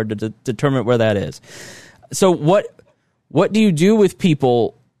 then it's hard to determine where that is. So what do you do with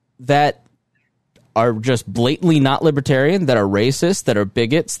people that are just blatantly not libertarian, that are racist, that are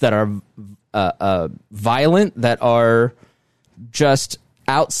bigots, that are violent, that are just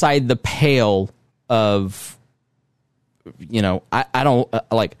outside the pale of, I don't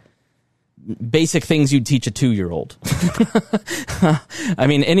like basic things you'd teach a 2-year-old. I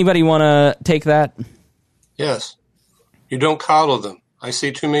mean, anybody want to take that? Yes. You don't coddle them. I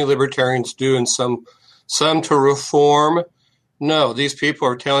see too many libertarians doing some to reform. No, these people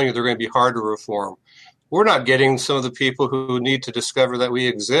are telling you they're going to be hard to reform. We're not getting some of the people who need to discover that we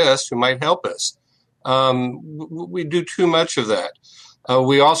exist, who might help us. We do too much of that.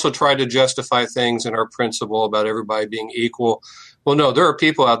 We also try to justify things in our principle about everybody being equal. Well, no, there are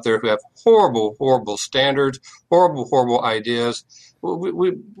people out there who have horrible, horrible standards, horrible, horrible ideas.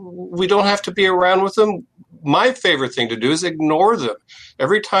 We don't have to be around with them. My favorite thing to do is ignore them.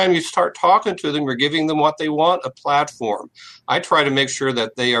 Every time you start talking to them, you're giving them what they want, a platform. I try to make sure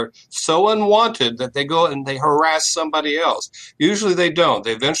that they are so unwanted that they go and they harass somebody else. Usually they don't.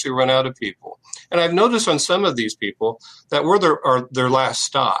 They eventually run out of people. And I've noticed on some of these people that we're their last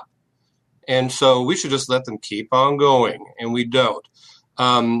stop. And so we should just let them keep on going, and we don't.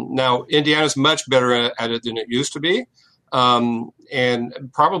 Now, Indiana's much better at it than it used to be. And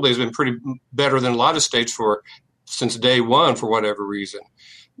probably has been pretty better than a lot of states since day one, for whatever reason,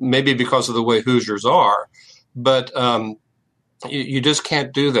 maybe because of the way Hoosiers are, but you just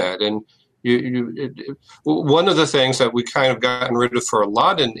can't do that. And one of the things that we kind of gotten rid of for a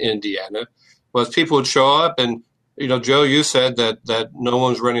lot in Indiana was people would show up and, Joe, you said that no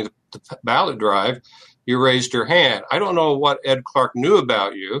one's running the ballot drive. You raised your hand. I don't know what Ed Clark knew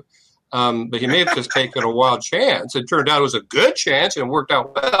about you. But he may have just taken a wild chance. It turned out it was a good chance and it worked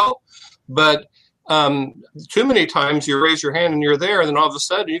out well. But too many times you raise your hand and you're there, and then all of a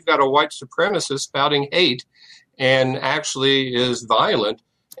sudden you've got a white supremacist spouting hate and actually is violent.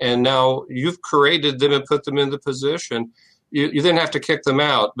 And now you've created them and put them in the position. You then have to kick them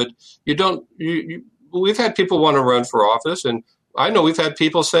out. But you don't. We've had people want to run for office, and I know we've had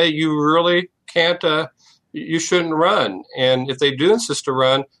people say you really can't you shouldn't run. And if they do insist to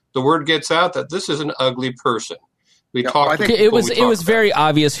run, the word gets out that this is an ugly person. We talked. I think it was very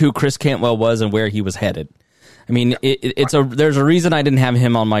obvious who Chris Cantwell was and where he was headed. I mean, there's a reason I didn't have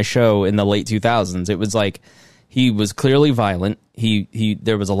him on my show in the late 2000s. It was like he was clearly violent.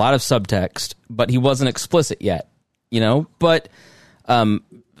 There was a lot of subtext, but he wasn't explicit yet. But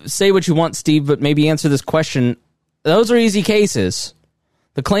say what you want, Steve, but maybe answer this question. Those are easy cases.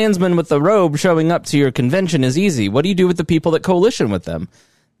 The Klansman with the robe showing up to your convention is easy. What do you do with the people that coalition with them?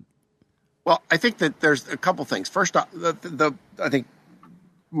 Well, I think that there's a couple things. First off, I think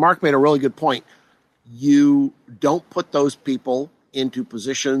Mark made a really good point. You don't put those people into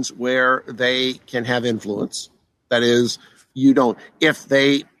positions where they can have influence. That is, you don't. If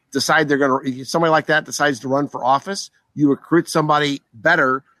they decide if somebody like that decides to run for office, you recruit somebody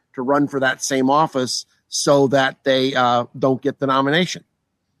better to run for that same office so that they don't get the nomination.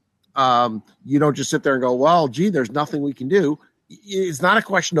 You don't just sit there and go, well, gee, there's nothing we can do. It's not a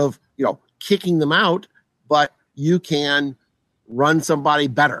question of, kicking them out, but you can run somebody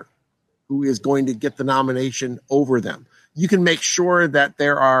better who is going to get the nomination over them. You can make sure that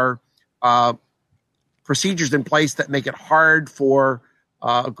there are procedures in place that make it hard for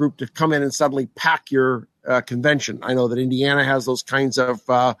a group to come in and suddenly pack your convention. I know that Indiana has those kinds of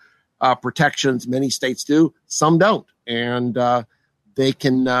protections. Many states do. Some don't. And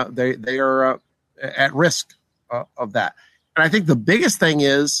they are at risk of that. And I think the biggest thing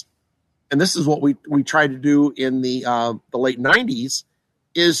is, and this is what we tried to do in the late 90s,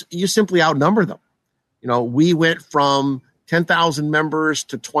 is you simply outnumber them. We went from 10,000 members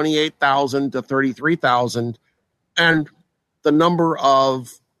to 28,000 to 33,000, and the number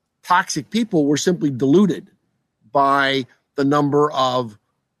of toxic people were simply diluted by the number of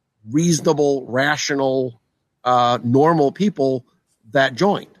reasonable, rational, normal people that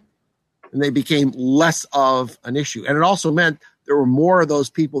joined. And they became less of an issue. And it also meant there were more of those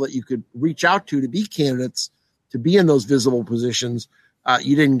people that you could reach out to be candidates, to be in those visible positions.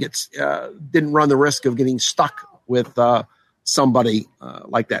 You didn't run the risk of getting stuck with somebody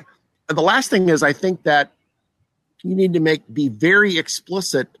like that. And the last thing is, I think that you need to be very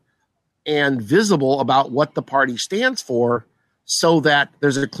explicit and visible about what the party stands for, so that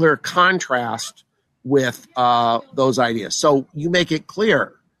there's a clear contrast with those ideas. So you make it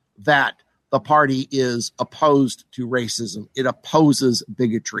clear that the party is opposed to racism. It opposes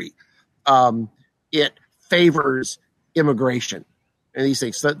bigotry. It favors immigration and these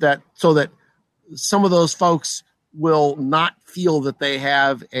things, so that some of those folks will not feel that they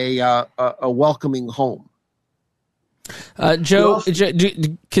have a welcoming home. Joe,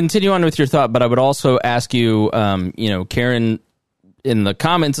 continue on with your thought, but I would also ask you, Karen in the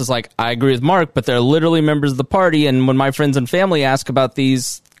comments is like, I agree with Mark, but they're literally members of the party. And when my friends and family ask about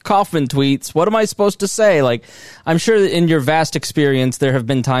these Kaufman tweets, what am I supposed to say? Like, I'm sure that in your vast experience, there have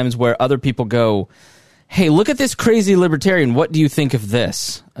been times where other people go, hey, look at this crazy libertarian. What do you think of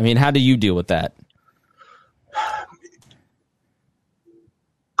this? I mean, how do you deal with that?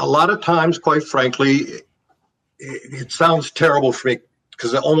 A lot of times, quite frankly, it sounds terrible for me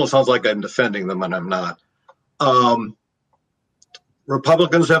because it almost sounds like I'm defending them, and I'm not.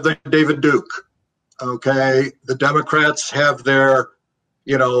 Republicans have their David Duke. Okay. The Democrats have their,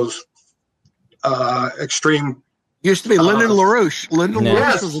 extreme. Used to be Lyndon LaRouche.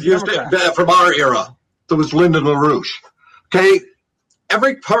 Yes, was a Democrat. From our era. There was Lyndon LaRouche. Okay.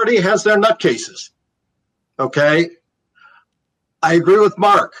 Every party has their nutcases. Okay. I agree with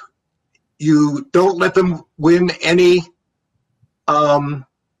Mark. You don't let them win any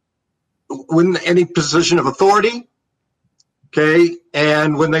position of authority. Okay.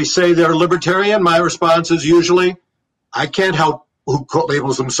 And when they say they're libertarian, my response is usually, I can't help who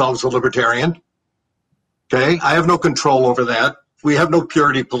labels themselves a libertarian. Okay. I have no control over that. We have no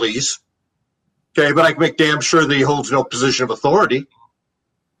purity police. Okay. But I can make damn sure that he holds no position of authority.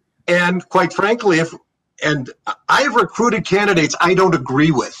 And quite frankly, I've recruited candidates I don't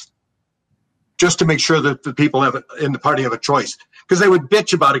agree with, just to make sure that the people in the party have a choice, because they would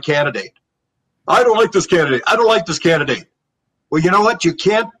bitch about a candidate. I don't like this candidate. I don't like this candidate. Well, you know what? You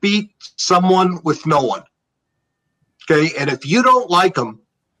can't beat someone with no one. Okay. And if you don't like them,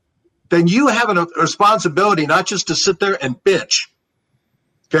 then you have a responsibility not just to sit there and bitch.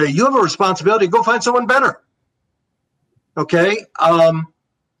 Okay. You have a responsibility to go find someone better. Okay.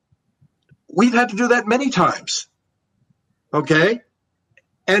 We've had to do that many times. Okay.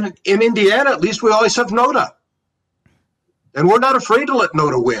 And in Indiana, at least we always have NOTA. And we're not afraid to let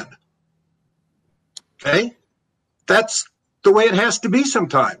NOTA win. Okay. That's the way it has to be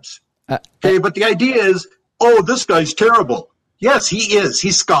sometimes. Okay. But the idea is, oh, this guy's terrible. Yes, he is.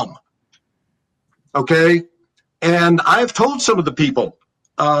 He's scum. Okay. And I've told some of the people,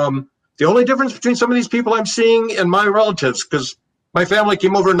 the only difference between some of these people I'm seeing and my relatives, because my family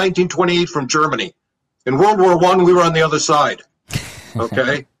came over in 1928 from Germany. In World War I, we were on the other side.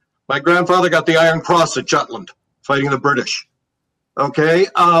 Okay. My grandfather got the Iron Cross at Jutland, fighting the British. Okay.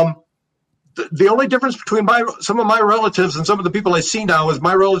 The only difference between some of my relatives and some of the people I see now is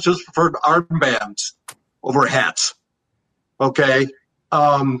my relatives preferred armbands over hats. Okay.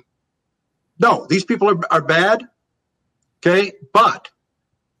 No, these people are bad. Okay. But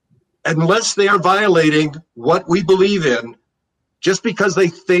unless they are violating what we believe in, just because they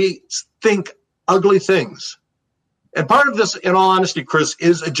think ugly things. And part of this, in all honesty, Chris,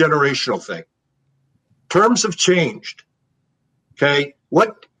 is a generational thing. Terms have changed. Okay.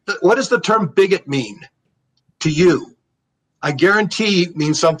 What does the term bigot mean to you? I guarantee it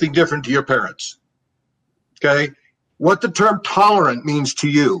means something different to your parents. Okay. What the term tolerant means to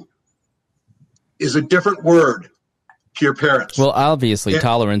you is a different word to your parents. Well, obviously,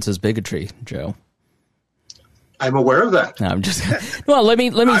 tolerance is bigotry, Joe. I'm aware of that. No, I'm just. Well, let me.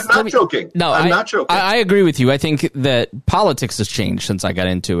 I'm not joking. No, I'm not joking. I agree with you. I think that politics has changed since I got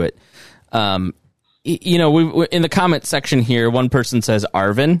into it. You know, we in the comment section here, one person says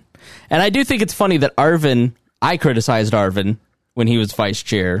Arvin, and I do think it's funny that Arvin. I criticized Arvin when he was vice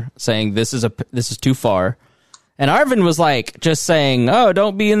chair, saying this is too far, and Arvin was like just saying, "Oh,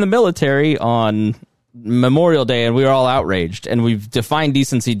 don't be in the military on Memorial Day," and we were all outraged. And we've defined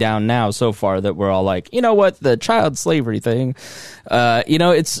decency down now so far that we're all like, you know what, the child slavery thing. You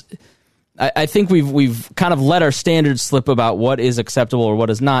know, it's. I think we've kind of let our standards slip about what is acceptable or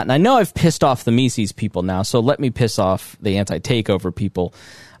what is not. And I know I've pissed off the Mises people now, so let me piss off the anti-takeover people.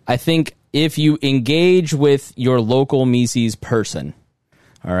 I think if you engage with your local Mises person,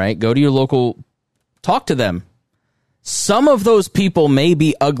 all right, go to your local, talk to them. Some of those people may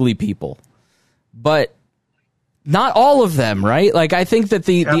be ugly people, but not all of them, right? Like, I think that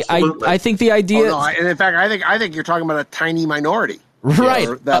I think the idea. Oh, no, and in fact, I think you're talking about a tiny minority. Right,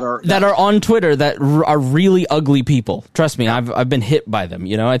 that are on Twitter that are really ugly people. Trust me, I've been hit by them.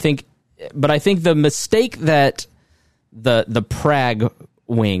 You know, I think the mistake that the Prague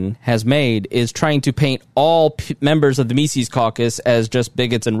wing has made is trying to paint all members of the Mises caucus as just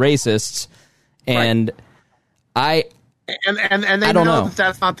bigots and racists, and right. And they know that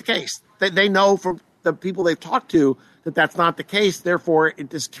that's not the case. They know from the people they've talked to that that's not the case. Therefore, it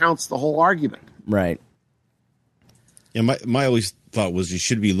discounts the whole argument. Right. Yeah, my always thought was you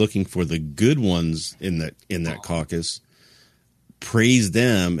should be looking for the good ones in that caucus, praise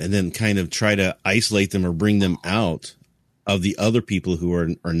them, and then kind of try to isolate them or bring them out of the other people who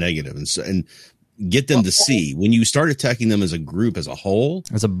are negative, and get them to see when you start attacking them as a group, as a whole,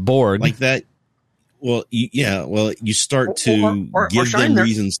 as a board like that. Well, you start to give them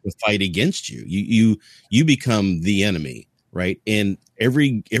reasons to fight against you. You become the enemy, right? And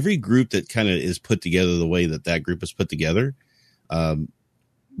every group that kind of is put together the way that group is put together,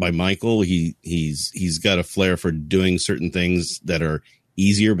 by Michael, he's got a flair for doing certain things that are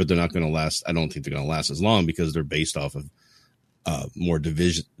easier, but they're not going to last. I don't think they're going to last as long because they're based off of more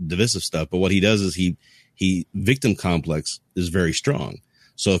divisive stuff. But what he does is he victim complex is very strong.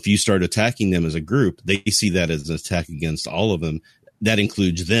 So if you start attacking them as a group, they see that as an attack against all of them. That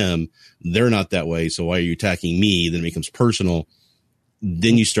includes them. They're not that way. So why are you attacking me? Then it becomes personal.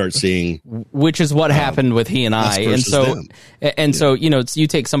 Then you start seeing, which is what happened with he and I. And so, you know, you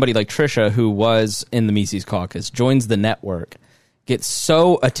take somebody like Trisha, who was in the Mises caucus, joins the network, gets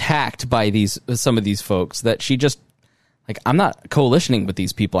so attacked by some of these folks that she just, like, I'm not coalitioning with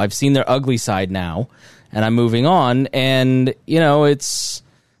these people. I've seen their ugly side now, and I'm moving on. And, you know,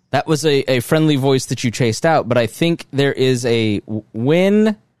 that was a friendly voice that you chased out. But I think there is a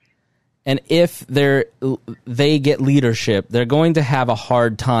win. And if they get leadership, they're going to have a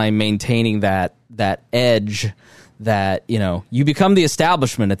hard time maintaining that edge that, you know, you become the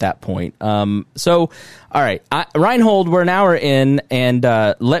establishment at that point. So, all right, Reinhold, we're an hour in, and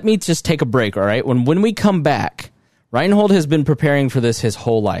let me just take a break, all right? When we come back, Reinhold has been preparing for this his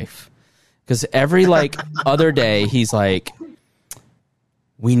whole life. Because every, other day, he's like,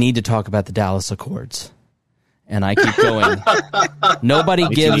 we need to talk about the Dallas Accords. And I keep going. Nobody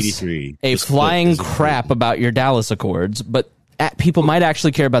gives a flying crap about your Dallas Accords, but people might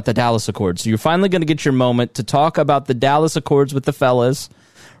actually care about the Dallas Accords. So you're finally going to get your moment to talk about the Dallas Accords with the fellas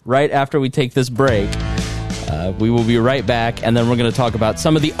right after we take this break. We will be right back, and then we're going to talk about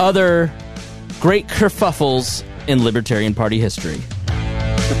some of the other great kerfuffles in Libertarian Party history.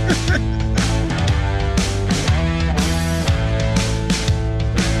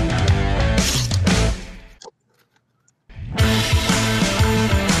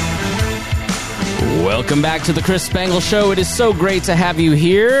 Welcome back to the Chris Spangle Show. It is so great to have you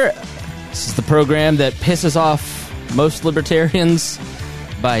here. This is the program that pisses off most libertarians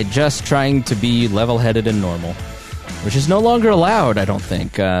by just trying to be level-headed and normal, which is no longer allowed, I don't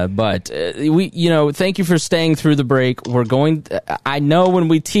think. But thank you for staying through the break. I know when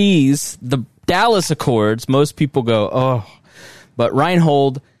we tease the Dallas Accords, most people go, oh. But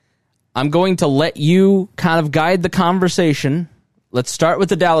Reinhold, I'm going to let you kind of guide the conversation. Let's start with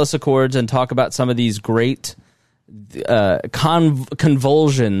the Dallas Accords and talk about some of these great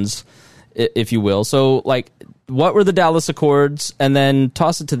convulsions, if you will. So, like, what were the Dallas Accords? And then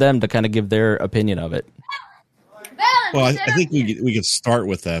toss it to them to kind of give their opinion of it. Well, I think we could start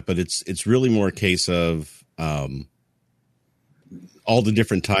with that, but it's really more a case of all the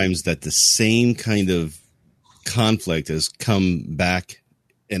different times that the same kind of conflict has come back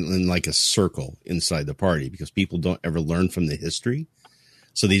in like a circle inside the party, because people don't ever learn from the history.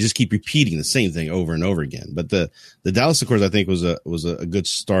 So they just keep repeating the same thing over and over again. But the Dallas Accords, I think, was a good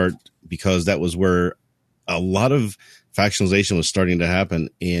start, because that was where a lot of factionalization was starting to happen,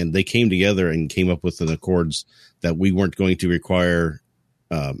 and they came together and came up with an accords that we weren't going to require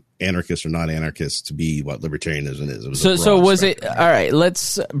anarchists or non-anarchists to be what libertarianism is. It all right,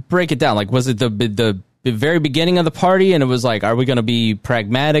 let's break it down. Like, was it the very beginning of the party, and it was like, are we going to be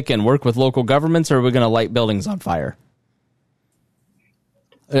pragmatic and work with local governments, or are we going to light buildings on fire?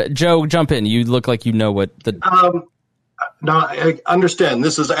 Joe, jump in. You look like you know what the... No, I understand.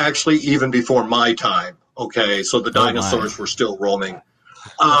 This is actually even before my time. Okay, so the dinosaurs were still roaming.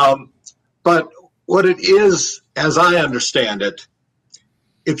 But what it is, as I understand it,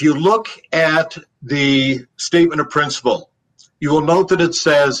 if you look at the statement of principle, you will note that it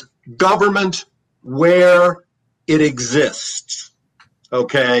says government where it exists.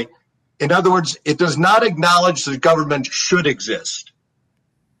 Okay? In other words, it does not acknowledge that government should exist.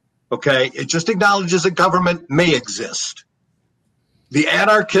 Okay? It just acknowledges that government may exist. The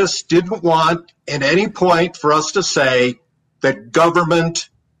anarchists didn't want at any point for us to say that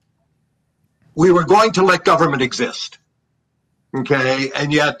we were going to let government exist. Okay?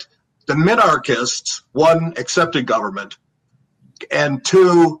 And yet the minarchists, one, accepted government, and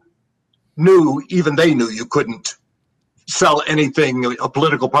two, they knew you couldn't sell anything, a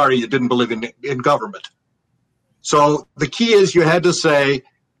political party that didn't believe in government. So the key is you had to say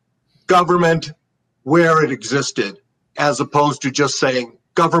government where it existed, as opposed to just saying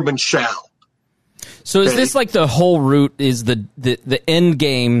government shall. So is this like the whole route is the end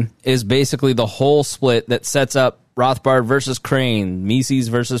game is basically the whole split that sets up Rothbard versus Crane, Mises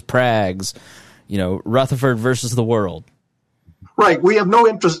versus Prags, Rutherford versus the world? Right. We have no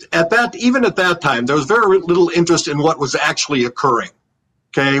interest at that. Even at that time, there was very little interest in what was actually occurring.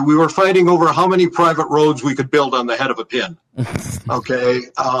 Okay. We were fighting over how many private roads we could build on the head of a pin. Okay.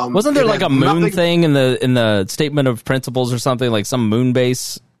 Wasn't there like a moon thing in the statement of principles or something, like some moon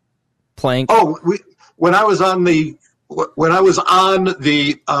base plank? Oh, when I was on the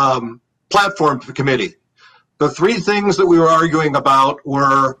platform committee, the three things that we were arguing about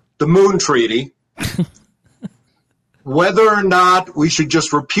were the Moon Treaty, whether or not we should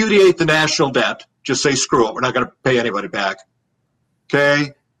just repudiate the national debt, just say screw it, we're not going to pay anybody back.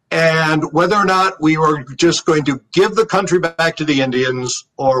 Okay, and whether or not we were just going to give the country back to the Indians,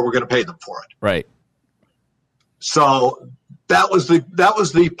 or we're going to pay them for it. Right. So that was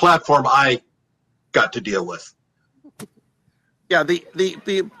the platform I got to deal with. Yeah,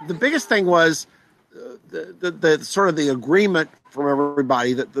 the biggest thing was the sort of the agreement from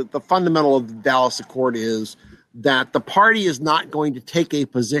everybody that the fundamental of the Dallas Accord is that the party is not going to take a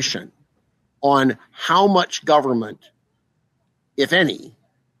position on how much government, if any,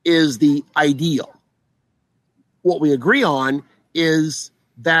 is the ideal. What we agree on is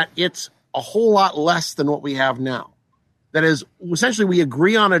that it's a whole lot less than what we have now. That is, essentially, we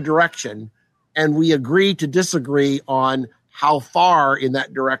agree on a direction, and we agree to disagree on how far in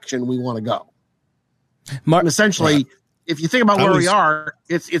that direction we want to go. And essentially, if you think about where we are,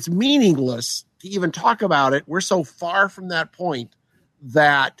 it's meaningless to even talk about it. We're so far from that point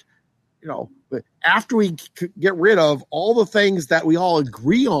that, after we get rid of all the things that we all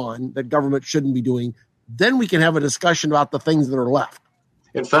agree on that government shouldn't be doing, then we can have a discussion about the things that are left.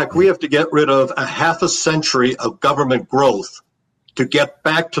 In fact, we have to get rid of a half a century of government growth to get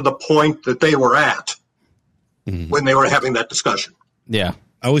back to the point that they were at when they were having that discussion. Yeah.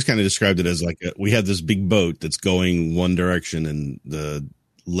 I always kind of described it as like we have this big boat that's going one direction, and the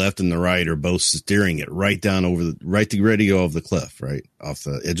left and the right are both steering it right down over ready to go off the cliff, right off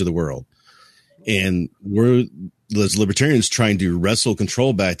the edge of the world. And we're as libertarians trying to wrestle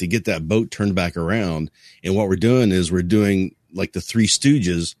control back to get that boat turned back around. And what we're doing is we're doing like the Three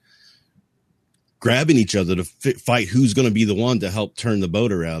Stooges, grabbing each other to fight who's going to be the one to help turn the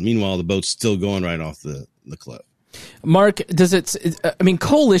boat around. Meanwhile, the boat's still going right off the cliff. Mark,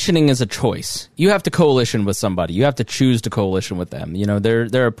 coalitioning is a choice. You have to coalition with somebody. You have to choose to coalition with them.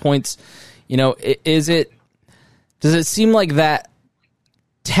 There are points, does it seem like that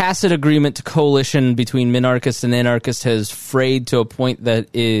tacit agreement to coalition between minarchist and anarchist has frayed to a point that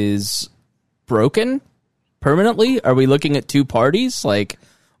is broken permanently? Are we looking at two parties,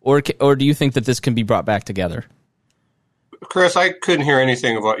 or do you think that this can be brought back together? Chris, I couldn't hear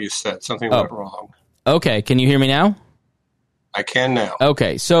anything of what you said. Something went wrong. Okay, can you hear me now? I can now.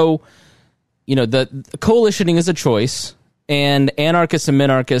 Okay, so the coalitioning is a choice, and anarchists and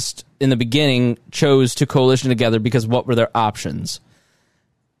minarchists in the beginning chose to coalition together because what were their options?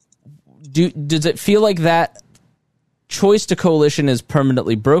 Does it feel like that choice to coalition is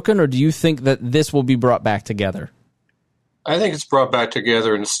permanently broken, or do you think that this will be brought back together? I think it's brought back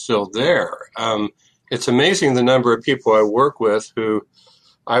together and it's still there. It's amazing the number of people I work with who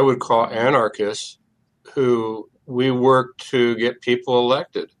I would call anarchists, who we work to get people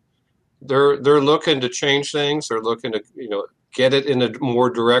elected. They're looking to change things. They're looking to get it in a more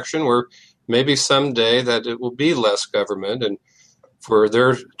direction where maybe someday that it will be less government, and for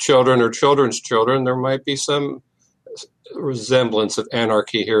their children or children's children, there might be some resemblance of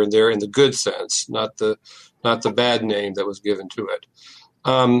anarchy here and there in the good sense, not the bad name that was given to it.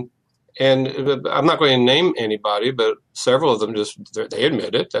 And I'm not going to name anybody, but several of them they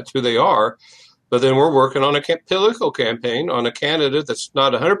admit it. That's who they are. But then we're working on a political campaign on a candidate that's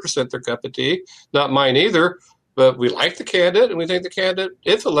not 100% their cup of tea, not mine either. But we like the candidate, and we think the candidate,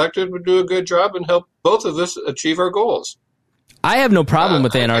 if elected, would do a good job and help both of us achieve our goals. I have no problem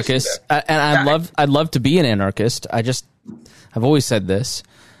with anarchists, and I'd love to be an anarchist. I've always said this,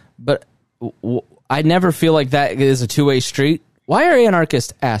 but I never feel like that is a two-way street. Why are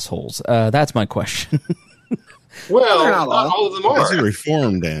anarchists assholes? That's my question. Well, not all of them are. He's a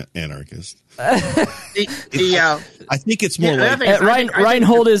reformed anarchist. I think it's more like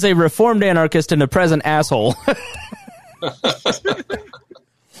Reinhold is a reformed anarchist and a present asshole.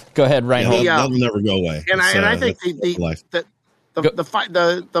 Go ahead, Reinhold. They'll never go away. And I think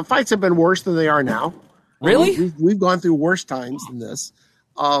the fights have been worse than they are now. Really? We've gone through worse times than this.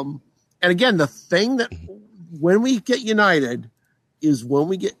 And again, the thing that when we get united is when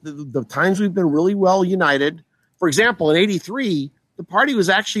we get the times we've been really well united. For example, in '83, the party was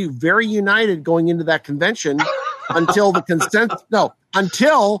actually very united going into that convention until the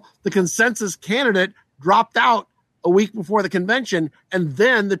consensus candidate dropped out a week before the convention, and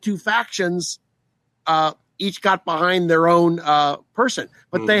then the two factions each got behind their own person.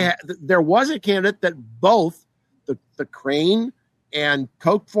 But there was a candidate that both the Crane and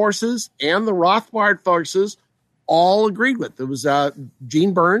Koch forces and the Rothbard forces all agreed with. There was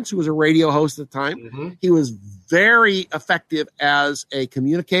Gene Burns, who was a radio host at the time. Mm-hmm. He was very effective as a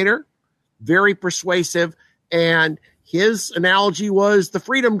communicator, very persuasive, and his analogy was the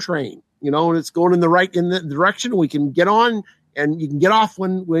freedom train. And it's going in the direction we can get on, and you can get off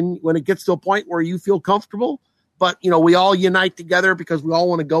when it gets to a point where you feel comfortable. But we all unite together because we all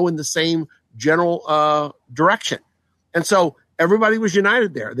want to go in the same general direction. And so everybody was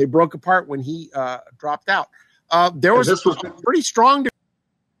united there. They broke apart when he dropped out. There was a pretty strong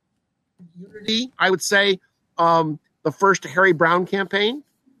unity, I would say. The first Harry Brown campaign,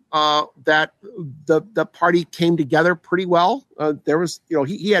 that the party came together pretty well. There was,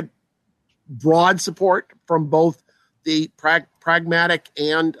 he had broad support from both the pragmatic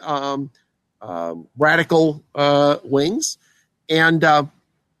and radical wings, and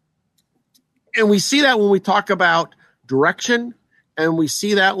we see that when we talk about direction, and we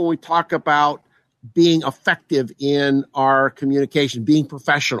see that when we talk about being effective in our communication, being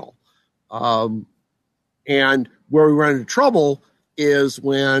professional. And where we run into trouble is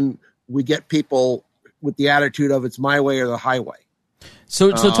when we get people with the attitude of it's my way or the highway.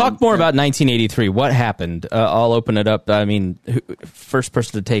 So talk more about 1983. What happened? I'll open it up. I mean, first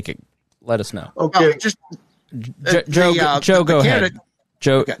person to take it. Let us know. Okay. Joe, go ahead.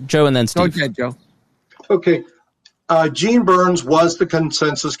 Joe, and then Steve. Go ahead, Joe. Okay. Gene Burns was the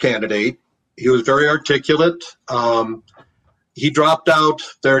consensus candidate. He was very articulate. He dropped out.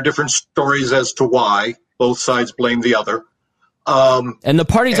 There are different stories as to why. Both sides blame the other. And the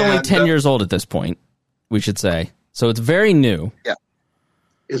party's only 10 years old at this point, we should say. So it's very new. Yeah.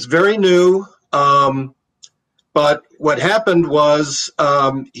 It's very new. But what happened was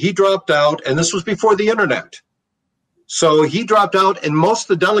he dropped out, and this was before the internet. So he dropped out, and most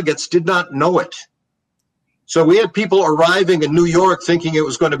of the delegates did not know it. So we had people arriving in New York thinking it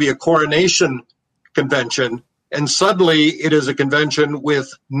was going to be a coronation convention, And suddenly it is a convention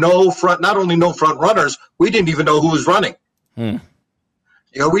with not only no front runners, we didn't even know who was running.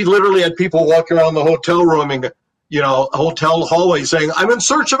 We literally had people walking around the hotel room and, hotel hallway saying, I'm in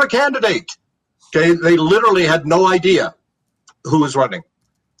search of a candidate. Okay. They literally had no idea who was running.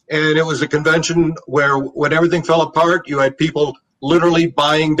 And it was a convention where when everything fell apart, you had people literally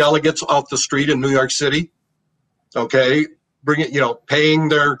buying delegates off the street in New York City. Okay. Paying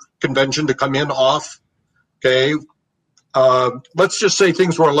their convention to come in off. Okay. Let's just say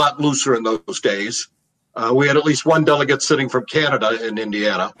things were a lot looser in those days. We had at least one delegate sitting from Canada in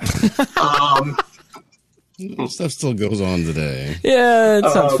Indiana. Stuff still goes on today. Yeah, it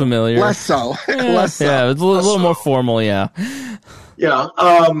sounds familiar. Less so. Less so. Yeah, it's a little more formal, yeah. Yeah,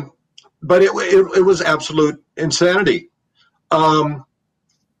 but it was absolute insanity. And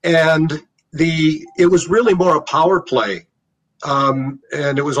it was really more a power play. And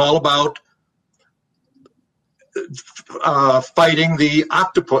it was all about fighting the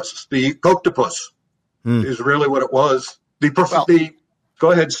octopus, the coctopus, is really what it was.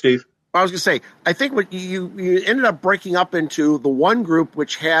 Go ahead, Steve. I was going to say, I think what you ended up breaking up into the one group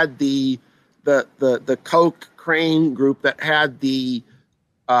which had the Koch Crane group that had the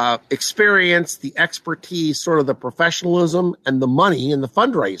experience, the expertise, sort of the professionalism and the money and the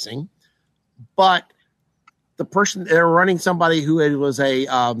fundraising, but the person they were running, somebody who was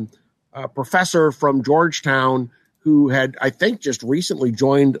a professor from Georgetown who had, I think, just recently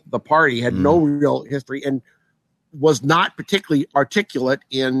joined the party, had no real history, and was not particularly articulate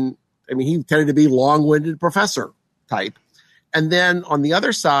he tended to be long-winded professor type. And then on the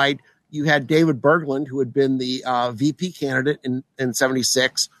other side, you had David Berglund, who had been the VP candidate in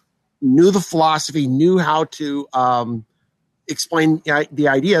 76, knew the philosophy, knew how to explain the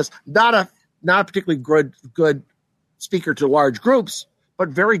ideas. Not a particularly good speaker to large groups, but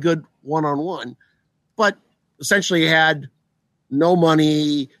very good one-on-one. But essentially had no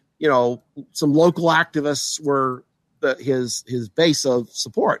money. Some local activists were his base of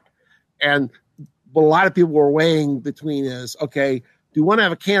support. And what a lot of people were weighing between is, okay, do you want to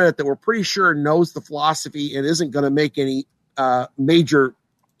have a candidate that we're pretty sure knows the philosophy and isn't going to make any major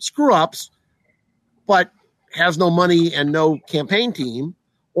screw-ups, but has no money and no campaign team?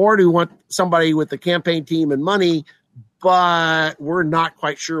 Or do we want somebody with the campaign team and money, but we're not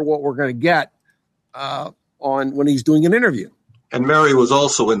quite sure what we're going to get on when he's doing an interview? And Mary was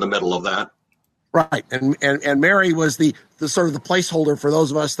also in the middle of that. Right. And Mary was the sort of the placeholder for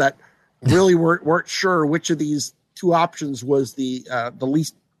those of us that really weren't sure which of these two options was the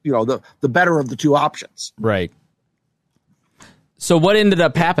least, the better of the two options. Right. So what ended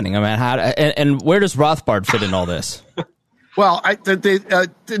up happening? I mean, and where does Rothbard fit in all this? Well,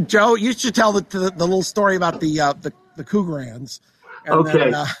 Joe, you should tell the little story about the Cougarans.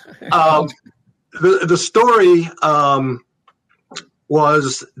 Okay. The story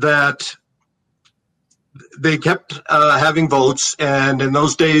was that they kept having votes, and in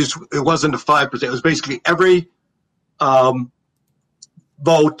those days it wasn't a 5%. It was basically every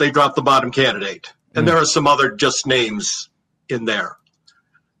vote they dropped the bottom candidate, and there are some other just names in there.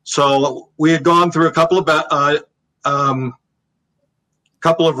 So we had gone through a couple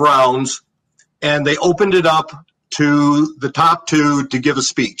of rounds, and they opened it up to the top two to give a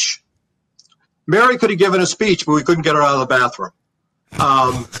speech. Mary could have given a speech, but we couldn't get her out of the bathroom.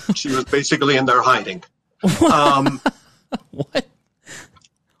 She was basically in there hiding. What?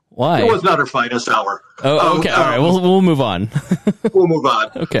 Why? It was not her finest hour. Oh, okay. All right. We'll move on. We'll move on.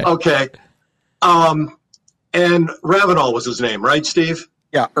 Okay. Okay. And Ravenel was his name, right, Steve?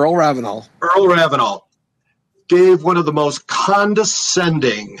 Yeah, Earl Ravenel. Earl Ravenel gave one of the most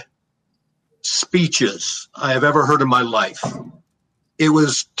condescending speeches I have ever heard in my life. It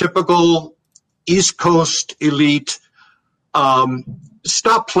was typical East Coast elite.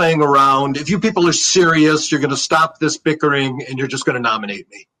 Stop playing around. If you people are serious, you're going to stop this bickering and you're just going to nominate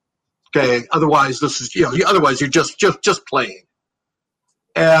me. Okay. Otherwise, otherwise you're just playing.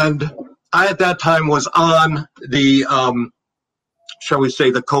 And I, at that time, was on the, shall we say,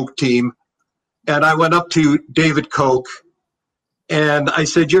 the Koch team. And I went up to David Koch and I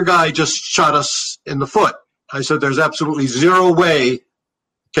said, your guy just shot us in the foot. I said, there's absolutely zero way,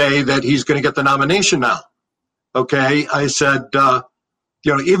 okay, that he's going to get the nomination now. Okay. I said,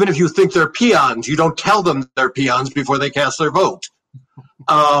 even if you think they're peons, you don't tell them they're peons before they cast their vote.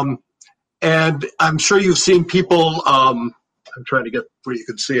 And I'm sure you've seen people, I'm trying to get where you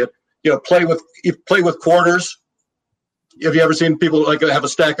can see it, play with quarters. Have you ever seen people like have a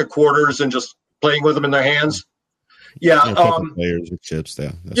stack of quarters and just playing with them in their hands? Yeah. Players with chips.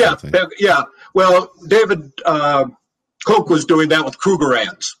 Yeah. Well, David Koch was doing that with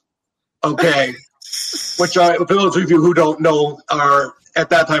Cougarans. Okay. which are, for those of you who don't know, are at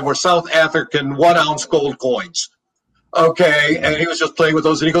that time were South African 1 ounce gold coins. Okay, and he was just playing with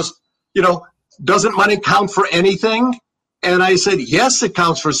those, and he goes, doesn't money count for anything? And I said, yes, it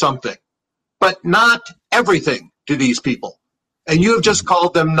counts for something, but not everything to these people. And you have just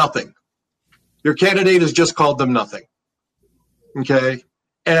called them nothing. Your candidate has just called them nothing. Okay,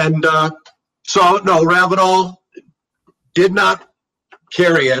 and so no, Ravenel did not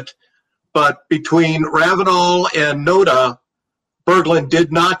carry it, but between Ravenel and Noda, Berglund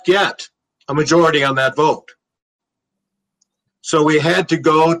did not get a majority on that vote. So we had to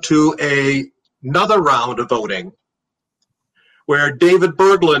go to another round of voting where David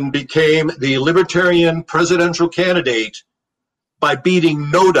Berglund became the Libertarian presidential candidate by beating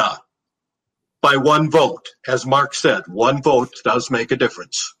Noda by 1 vote. As Mark said, 1 vote does make a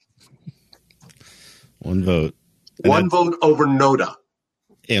difference. 1 vote. One vote over Noda.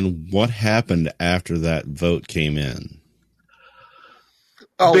 And what happened after that vote came in?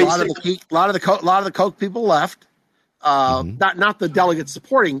 Oh, a lot of the Koch people left. Not the delegates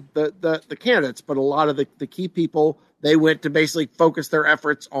supporting the candidates, but a lot of the key people. They went to basically focus their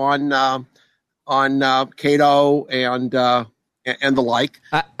efforts on Cato and the like.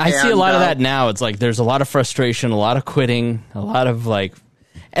 I see a lot of that now. It's like there's a lot of frustration, a lot of quitting, a lot of like,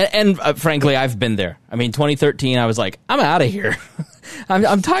 and frankly, I've been there. I mean, 2013, I was like, I'm out of here.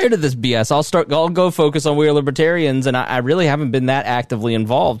 I'm tired of this BS. I'll go focus on We Are Libertarians, and I really haven't been that actively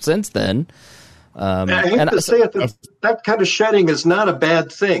involved since then. I hate to say it, that kind of shedding is not a bad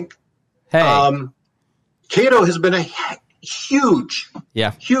thing. Hey. Cato has been a huge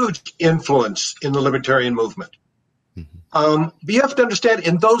influence in the libertarian movement. But you have to understand,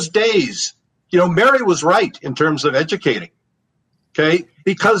 in those days, Mary was right in terms of educating, okay?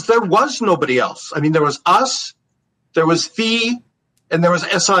 Because there was nobody else. I mean, there was us, there was Fee, and there was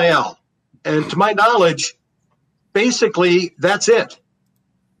SIL. And to my knowledge, basically, that's it.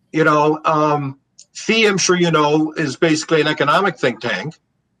 Fee, I'm sure is basically an economic think tank.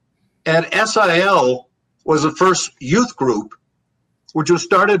 And SIL was the first youth group, which was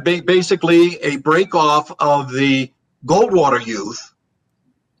started basically a break-off of the Goldwater youth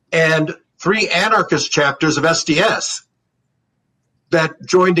and 3 anarchist chapters of SDS that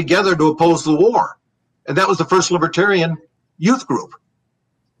joined together to oppose the war. And that was the first libertarian youth group.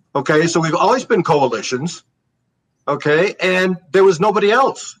 Okay, so we've always been coalitions, okay, and there was nobody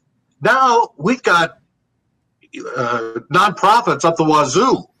else. Now we've got nonprofits up the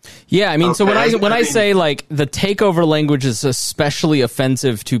wazoo. Yeah, I mean, okay. So when I say like the takeover language is especially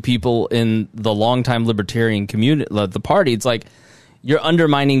offensive to people in the longtime libertarian community, the party, it's like you're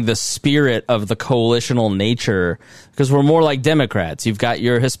undermining the spirit of the coalitional nature, because we're more like Democrats. You've got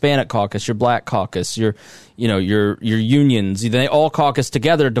your Hispanic caucus, your Black caucus, your unions. They all caucus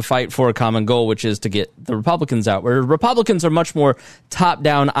together to fight for a common goal, which is to get the Republicans out, where Republicans are much more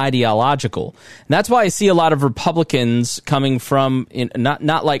top-down ideological. And that's why I see a lot of Republicans coming from,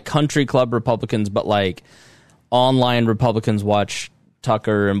 not like country club Republicans, but like online Republicans watch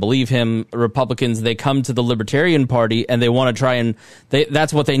Tucker and believe him. Republicans, they come to the Libertarian Party and they want to try and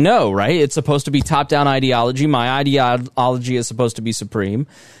that's what they know, right? It's supposed to be top-down ideology. My ideology is supposed to be supreme,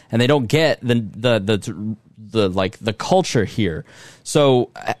 and they don't get the culture here. So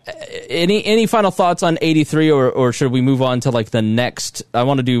any final thoughts on 83, or should we move on to like the next? I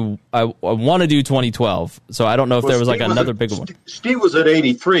want to do 2012. So I don't know if there was like another big one. Steve was at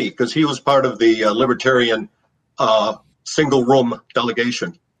 83 because he was part of the Libertarian single room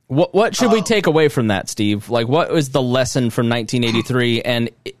delegation. What should we take away from that, Steve? Like, what was the lesson from 1983, and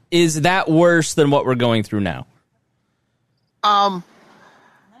is that worse than what we're going through now? Well,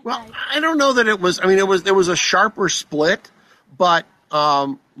 I don't know that it was. I mean, there was a sharper split, but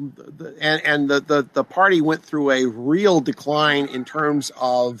the party went through a real decline in terms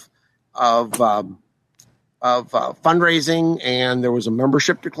of fundraising, and there was a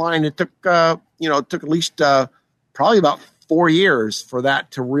membership decline. It took at least probably about 4 years for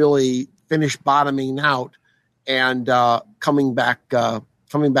that to really finish bottoming out and coming back up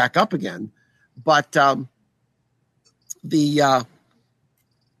again. But the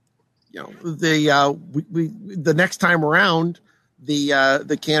next time around,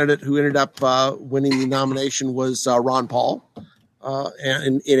 the candidate who ended up winning the nomination was Ron Paul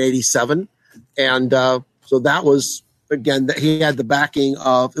in 87, and so that was. Again, that he had the backing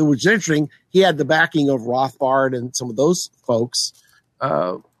of, it was interesting, he had the backing of Rothbard and some of those folks,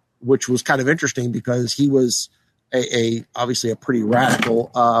 which was kind of interesting because he was obviously a pretty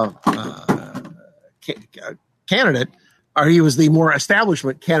radical candidate, or he was the more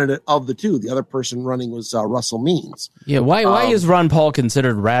establishment candidate of the two. The other person running was Russell Means. Yeah, why is Ron Paul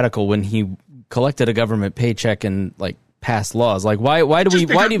considered radical when he collected a government paycheck and like passed laws. Like why do you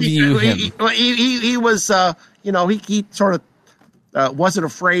view him? He was he sort of wasn't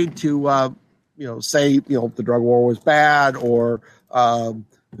afraid to say the drug war was bad, or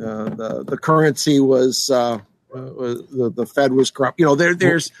the currency was the Fed was corrupt.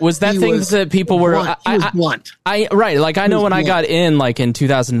 There's was that things that people were blunt. Right. Like I know when I got in like in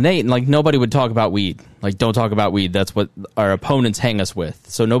 2008, and like nobody would talk about weed. Like don't talk about weed. That's what our opponents hang us with.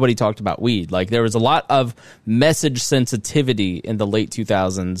 So nobody talked about weed. Like there was a lot of message sensitivity in the late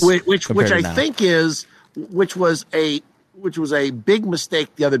 2000s, which I think was a big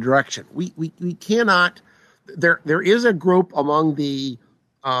mistake the other direction. We cannot. There is a group among the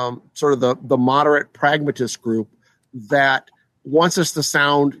sort of the moderate pragmatist group that wants us to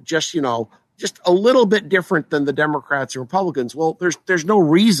sound just a little bit different than the Democrats and Republicans. Well, there's no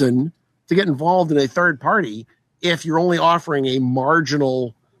reason to get involved in a third party if you're only offering a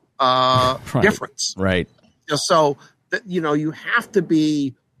marginal difference. Right. So that you have to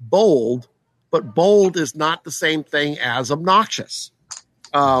be bold, but bold is not the same thing as obnoxious.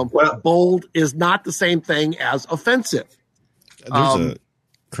 Bold is not the same thing as offensive. There's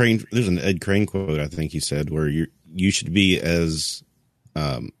an Ed Crane quote, I think he said, where you should be as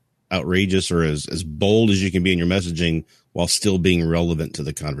outrageous or as bold as you can be in your messaging while still being relevant to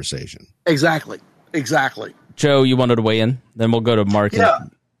the conversation. Exactly. Joe, you wanted to weigh in? Then we'll go to Mark. Yeah.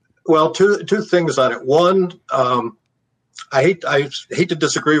 Well, two things on it. One, I hate to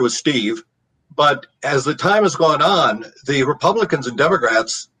disagree with Steve, but as the time has gone on, the Republicans and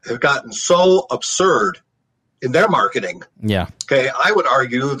Democrats have gotten so absurd in their marketing. Yeah. Okay. I would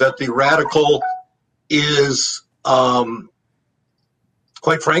argue that the radical is, quite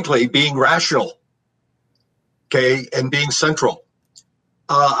frankly, being rational. Okay. And being central.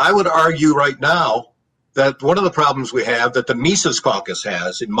 I would argue right now that one of the problems we have that the Mises Caucus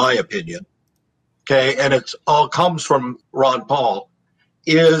has, in my opinion, okay, and it all comes from Ron Paul,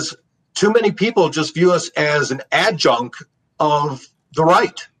 is too many people just view us as an adjunct of the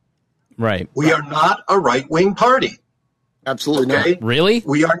right. Right. We are not a right-wing party. Absolutely okay? not. Really?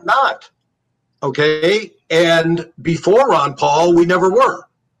 We are not. Okay? And before Ron Paul, we never were.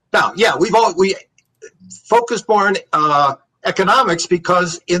 Now, yeah, we focused more on economics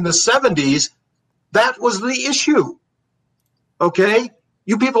because in the 70s, that was the issue. Okay?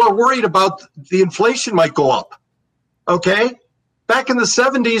 You people are worried about the inflation might go up. Okay? Back in the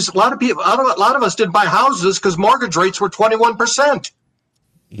 70s, a lot of us didn't buy houses because mortgage rates were 21%.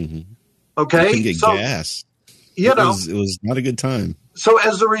 Mm-hmm. Okay? You can get gas. It was not a good time. So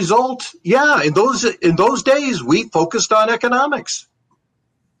as a result, yeah, in those days, we focused on economics.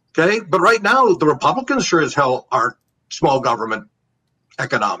 Okay? But right now, the Republicans sure as hell aren't small government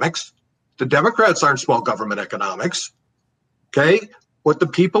economics. The Democrats aren't small government economics. Okay? What the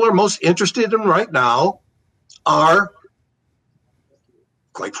people are most interested in right now are,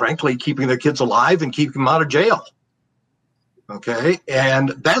 quite frankly, keeping their kids alive and keeping them out of jail. Okay? And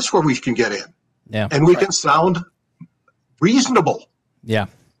that's where we can get in. Yeah. And we can sound reasonable. Yeah.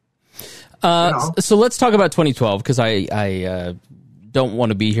 So let's talk about 2012, because I don't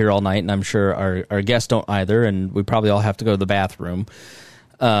want to be here all night, and I'm sure our guests don't either, and we probably all have to go to the bathroom.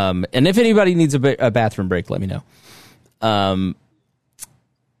 And if anybody needs a bathroom break, let me know.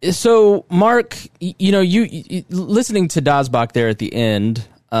 So, Mark, you listening to Dazbach there at the end,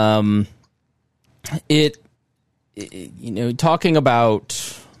 talking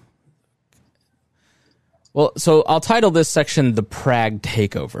about... Well, so I'll title this section "The Prag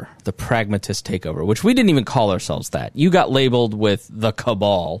Takeover," the pragmatist takeover, which we didn't even call ourselves that. You got labeled with the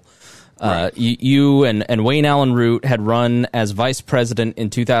cabal. Right. You and Wayne Allen Root had run as vice president in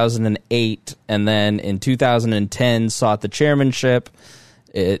 2008, and then in 2010 sought the chairmanship.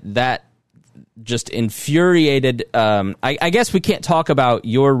 That just infuriated. I guess we can't talk about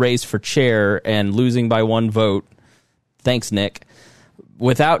your race for chair and losing by one vote. Thanks, Nick.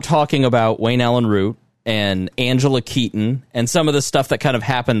 Without talking about Wayne Allen Root and Angela Keaton and some of the stuff that kind of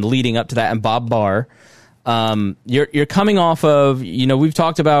happened leading up to that, and Bob Barr. You're coming off of, we've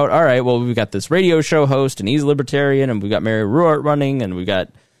talked about, all right, well, we've got this radio show host and he's libertarian, and we've got Mary Ruart running, and we've got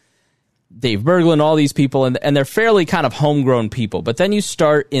Dave Berglund, all these people, and they're fairly kind of homegrown people. But then you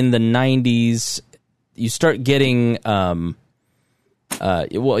start in the 90s, you start getting, you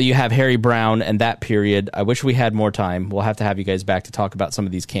have Harry Brown and that period. I wish we had more time. We'll have to have you guys back to talk about some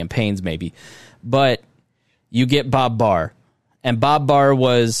of these campaigns maybe. But you get Bob Barr. And Bob Barr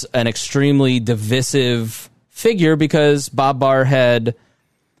was an extremely divisive figure because Bob Barr had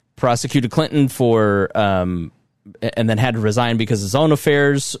prosecuted Clinton for, and then had to resign because his own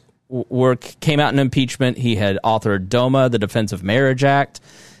affairs work came out in impeachment. He had authored DOMA, the Defense of Marriage Act.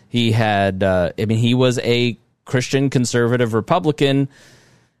 He had, he was a Christian conservative Republican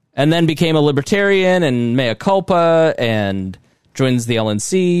and then became a libertarian and mea culpa and joins the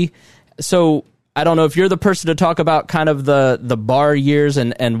LNC. So I don't know if you're the person to talk about kind of the Barr years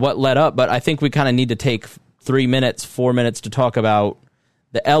and what led up, but I think we kind of need to take 4 minutes to talk about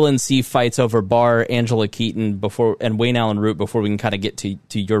the LNC fights over Barr, Angela Keaton and Wayne Allen Root before we can kind of get to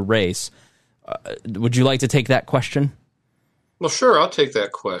your race. Would you like to take that question? Well, sure, I'll take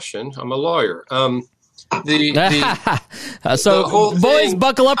that question. I'm a lawyer. So, boys,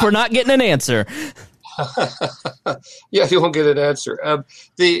 buckle up. We're not getting an answer. Yeah, you won't get an answer.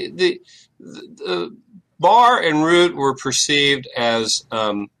 The Barr and Root were perceived as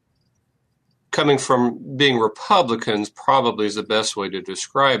coming from being Republicans, probably is the best way to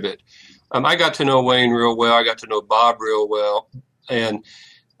describe it. I got to know Wayne real well. I got to know Bob real well, and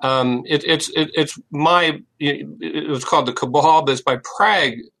it was called the cabal, but it's my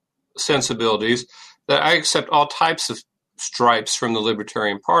Prague sensibilities that I accept all types of stripes from the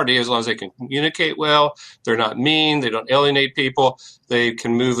Libertarian Party as long as they can communicate well, they're not mean, they don't alienate people, they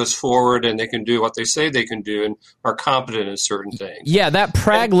can move us forward, and they can do what they say they can do and are competent in certain things. Yeah, that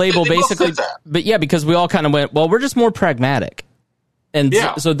Prague label basically, but yeah, because we all kind of went, well, we're just more pragmatic. And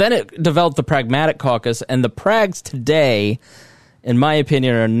so then it developed the Pragmatic Caucus, and the Prags today, in my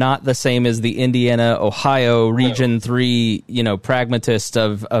opinion, are not the same as the Indiana, Ohio, Region 3, pragmatist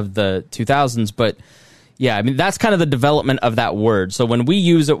of the 2000s. But, yeah, I mean, that's kind of the development of that word. So when we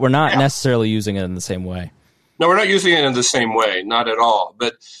use it, we're not necessarily using it in the same way. No, we're not using it in the same way, not at all.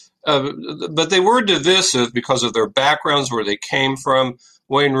 But they were divisive because of their backgrounds, where they came from.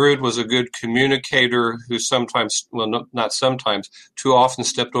 Wayne Root was a good communicator who sometimes, well, not sometimes, too often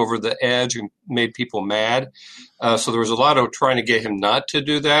stepped over the edge and made people mad. So there was a lot of trying to get him not to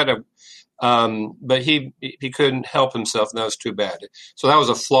do that. But he couldn't help himself, and that was too bad. So that was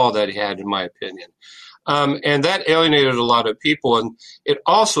a flaw that he had, in my opinion. And that alienated a lot of people. And it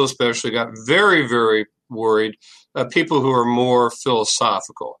also especially got very, very worried people who are more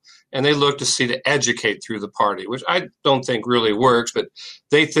philosophical. And they look to see to educate through the party, which I don't think really works, but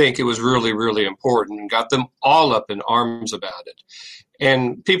they think it was really, really important and got them all up in arms about it.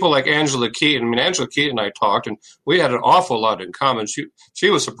 And people like Angela Keaton, Angela Keaton and I talked, and we had an awful lot in common. She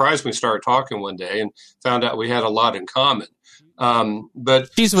was surprised when we started talking one day and found out we had a lot in common. But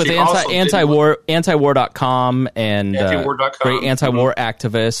she's with antiwar.com and great anti-war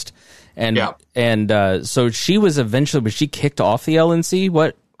activist. And so she was she kicked off the LNC?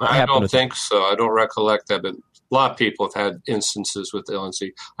 What I don't think so. I don't recollect that, but a lot of people have had instances with the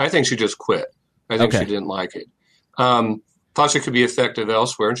LNC. I think she just quit. I think she didn't like it. Thought she could be effective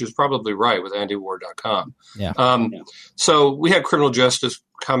elsewhere, and she was probably right with antiwar.com. So we had criminal justice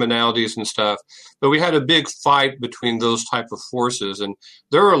commonalities and stuff, but we had a big fight between those type of forces, and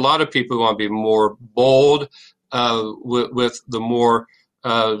there are a lot of people who want to be more bold with the more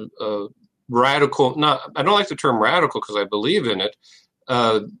radical. I don't like the term radical because I believe in it.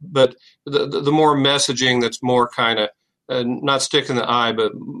 But the more messaging that's more kind of not stick in the eye,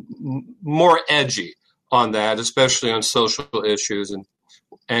 but more edgy on that, especially on social issues and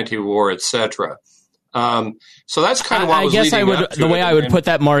anti-war, etc. So that's kind of what I was leading up to. The way I would put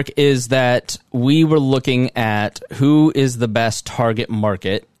that, Mark, is that we were looking at who is the best target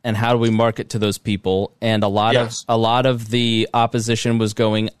market and how do we market to those people. And a lot of the opposition was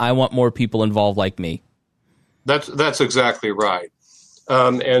going, I want more people involved like me. That's exactly right.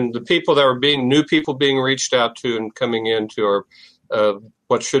 And the people that were new people being reached out to and coming into our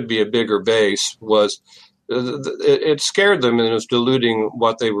what should be a bigger base was it scared them, and it was diluting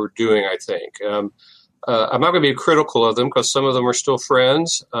what they were doing, I think. I'm not going to be critical of them because some of them are still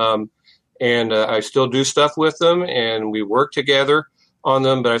friends, and I still do stuff with them, and we work together on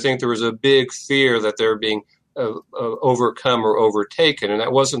them. But I think there was a big fear that they're being overcome or overtaken, and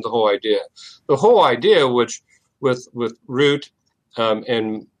that wasn't the whole idea. The whole idea, which with Root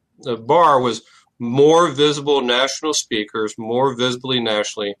and Barr, was more visible national speakers, more visibly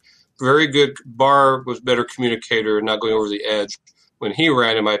nationally. Very good. Barr was better communicator, not going over the edge when he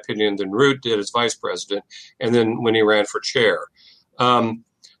ran, in my opinion, than Root did as vice president, and then when he ran for chair.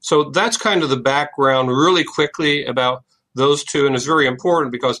 So that's kind of the background really quickly about those two, and it's very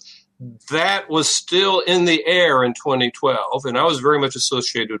important because that was still in the air in 2012, and I was very much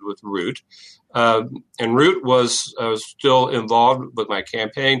associated with Root. And Root was still involved with my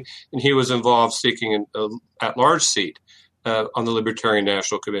campaign, and he was involved seeking an at-large seat on the Libertarian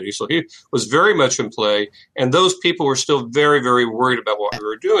National Committee. So he was very much in play, and those people were still very, very worried about what we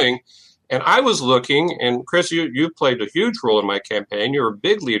were doing. And I was looking, and Chris, you played a huge role in my campaign. You were a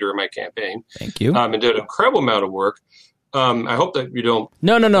big leader in my campaign. Thank you. And did an incredible amount of work. I hope that you don't.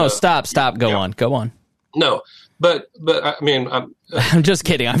 No. Stop. Go on. No, but I mean, I'm just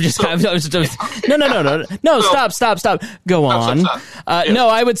kidding. No. Stop. Go on. Stop. No,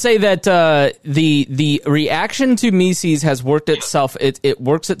 I would say that the reaction to Mises has worked itself. It's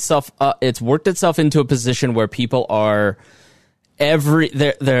worked itself into a position where people are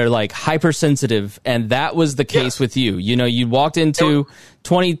they're like hypersensitive, and that was the case with you. You know, you walked into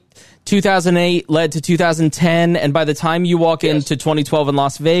 2008 led to 2010, and by the time you walk into 2012 in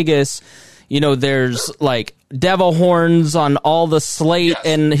Las Vegas, you know, there's like devil horns on all the slate,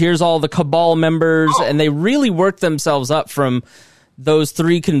 and here's all the cabal members, and they really worked themselves up from those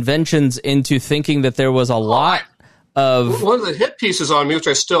 3 conventions into thinking that there was a lot of... One of the hit pieces on me, which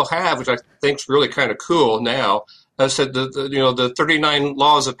I still have, which I think is really kind of cool now, said the 39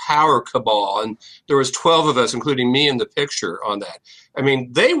 Laws of Power cabal, and there was 12 of us, including me in the picture on that. I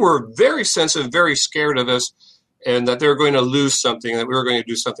mean, they were very sensitive, very scared of us, and that they were going to lose something, that we were going to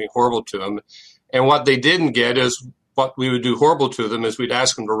do something horrible to them. And what they didn't get is what we would do horrible to them is we'd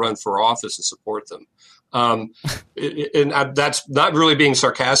ask them to run for office and support them. And that's not really being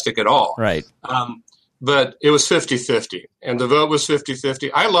sarcastic at all. Right. But it was 50-50, and the vote was 50-50.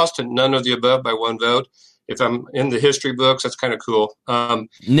 I lost to none of the above by 1 vote. If I'm in the history books, that's kind of cool.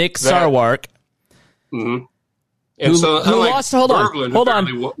 Nick Sarwark. Mm-hmm. And who lost? Hold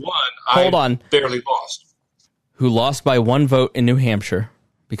on. Barely lost. Who lost by 1 vote in New Hampshire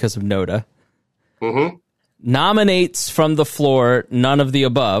because of NODA. Mm-hmm. Nominates from the floor none of the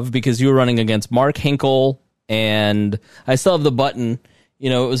above because you were running against Mark Hinkle, and I still have the button. You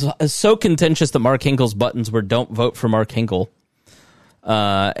know, it was so contentious that Mark Hinkle's buttons were "Don't vote for Mark Hinkle."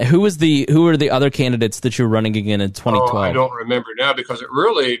 Who were the other candidates that you were running again in 2012? I don't remember now because it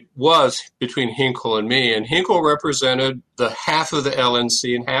really was between Hinkle and me, and Hinkle represented the half of the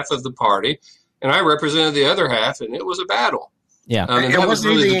LNC and half of the party, and I represented the other half, and it was a battle. Yeah. And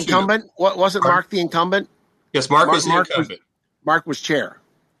wasn't he the incumbent? Wasn't Mark the incumbent? Yes, Mark was the incumbent. Mark was chair.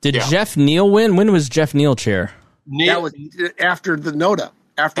 Did Jeff Neal win? When was Jeff Neal chair? That was after the NODA.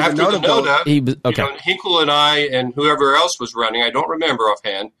 After the NODA, he was, okay. Hinkle and I and whoever else was running, I don't remember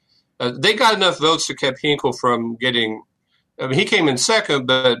offhand, they got enough votes to keep Hinkle from getting. I mean, he came in second,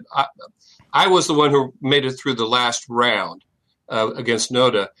 but I was the one who made it through the last round against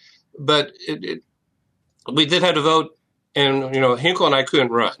NODA. But we did have to vote, and Hinkle and I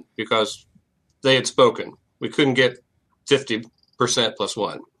couldn't run because they had spoken. We couldn't get 50% plus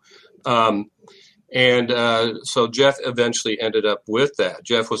 1. So Jeff eventually ended up with that.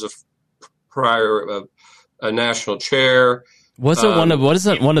 Jeff was a national chair.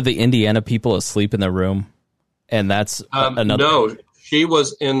 Wasn't one of the Indiana people asleep in the room? And that's another. No, she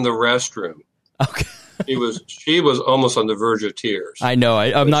was in the restroom. Okay. She was almost on the verge of tears. I know.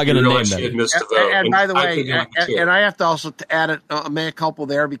 I'm not going to name she them. had missed the vote. And by the way, I have to also add a mea culpa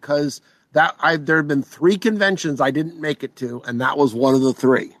there because there have been 3 conventions I didn't make it to, and that was one of the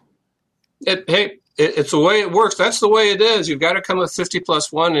 3. It's the way it works. That's the way it is. You've got to come with 50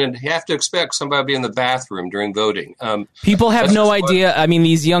 plus 1, and you have to expect somebody to be in the bathroom during voting. People have no idea. I mean,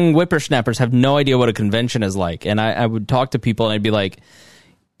 these young whippersnappers have no idea what a convention is like. And I would talk to people, and I'd be like,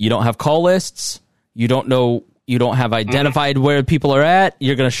 you don't have call lists. You don't know. You don't have identified where people are at.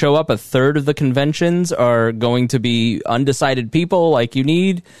 You're going to show up. A third of the conventions are going to be undecided people. Like you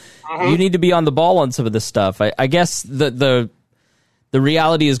need to be on the ball on some of this stuff. I guess the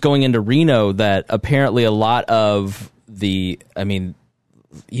reality is going into Reno that apparently a lot of you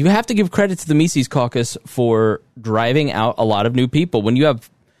have to give credit to the Mises Caucus for driving out a lot of new people. When you have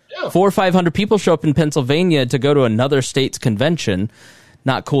 400 or 500 people show up in Pennsylvania to go to another state's convention,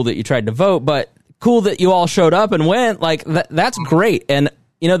 not cool that you tried to vote, but cool that you all showed up and went. Like that's great. And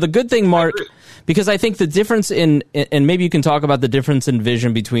the good thing, Mark, because I think the difference and maybe you can talk about the difference in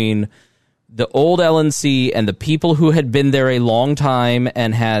vision between the old LNC and the people who had been there a long time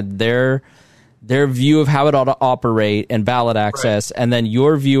and had their view of how it ought to operate and ballot access, and then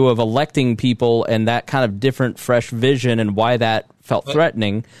your view of electing people and that kind of different, fresh vision and why that felt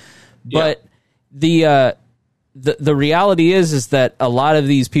threatening. But the reality is that a lot of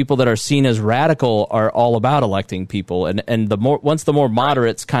these people that are seen as radical are all about electing people, and once the more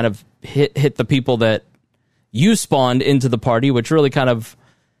moderates kind of hit the people that you spawned into the party, which really kind of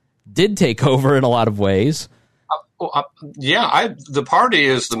did take over in a lot of ways. The party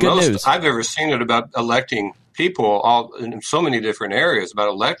is the most news. I've ever seen it about electing people all in so many different areas about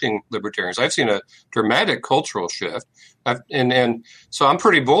electing libertarians. I've seen a dramatic cultural shift. And so I'm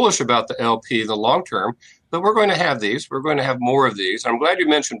pretty bullish about the LP in the long term, but we're going to have these. We're going to have more of these. I'm glad you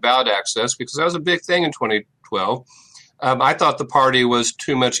mentioned ballot access because that was a big thing in 2012. I thought the party was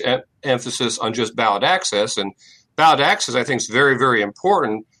too much emphasis on just ballot access, and ballot access, I think, is very, very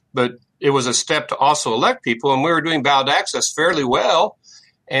important, but it was a step to also elect people, and we were doing ballot access fairly well.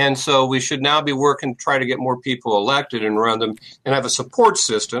 And so we should now be working to try to get more people elected and run them and have a support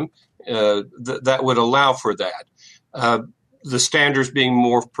system that would allow for that. The standards being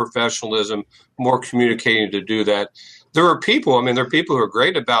more professionalism, more communicating to do that. There are people who are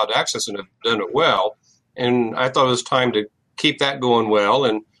great at ballot access and have done it well. And I thought it was time to keep that going well,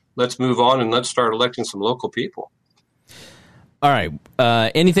 and let's move on and let's start electing some local people. All right.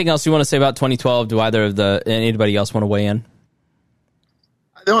 Anything else you want to say about 2012? Do anybody else want to weigh in?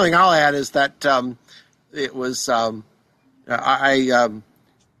 The only thing I'll add is that it was I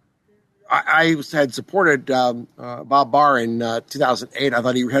had supported Bob Barr in 2008. I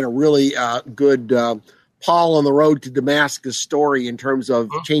thought he had a really good Paul on the road to Damascus story in terms of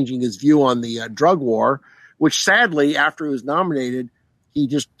changing his view on the drug war, which sadly, after he was nominated, he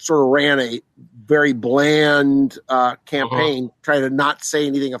just sort of ran a very bland campaign, trying to not say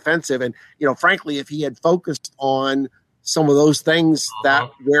anything offensive. And, frankly, if he had focused on some of those things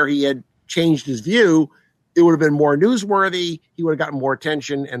where he had changed his view, it would have been more newsworthy. He would have gotten more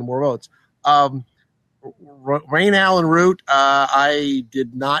attention and more votes. Rain Allen Root, I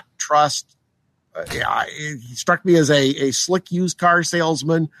did not trust. He struck me as a slick used car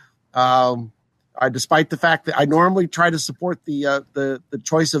salesman. Despite the fact that I normally try to support the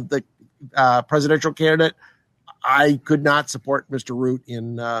choice of the presidential candidate, I could not support Mr. Root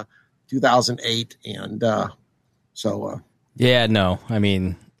in 2008, and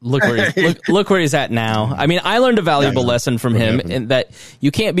look where he's at now. I mean, I learned a valuable lesson from him in that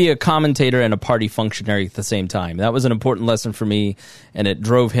you can't be a commentator and a party functionary at the same time. That was an important lesson for me, and it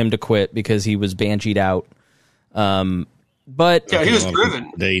drove him to quit because he was bansheed out. But he was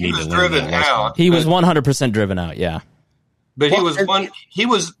driven. He was driven out. He was 100% driven out. Yeah, but he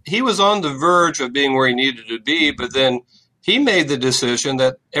was on the verge of being where he needed to be. But then he made the decision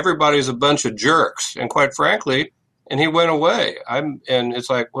that everybody's a bunch of jerks, and quite frankly. And he went away. And it's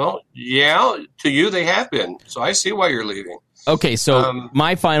like, well, yeah, to you they have been. So I see why you're leaving. Okay, so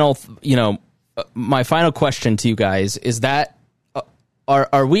my final question to you guys is that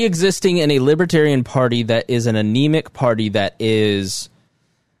are we existing in a libertarian party that is an anemic party that is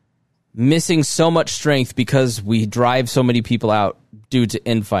missing so much strength because we drive so many people out due to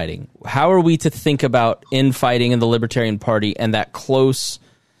infighting? How are we to think about infighting in the Libertarian Party and that close?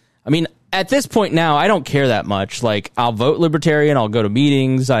 I mean, at this point now, I don't care that much. Like, I'll vote Libertarian. I'll go to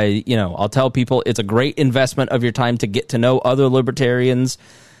meetings. I'll tell people it's a great investment of your time to get to know other Libertarians.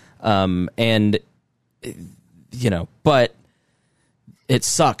 But it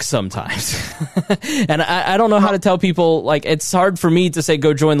sucks sometimes. And I don't know how to tell people, like, it's hard for me to say,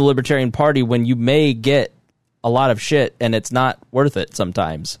 go join the Libertarian Party when you may get a lot of shit and it's not worth it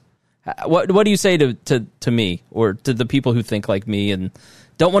sometimes. What do you say to me or to the people who think like me and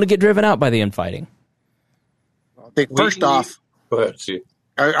don't want to get driven out by the infighting? I think first off, go ahead, Steve.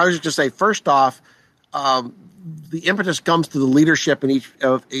 I was just going to say, first off, the impetus comes to the leadership in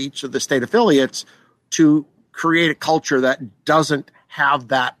each of the state affiliates to create a culture that doesn't have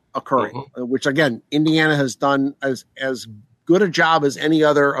that occurring, which, again, Indiana has done as good a job as any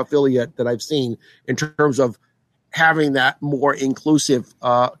other affiliate that I've seen in terms of having that more inclusive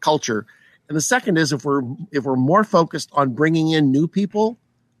culture. And the second is if we're more focused on bringing in new people,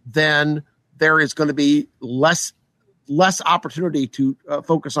 then there is going to be less opportunity to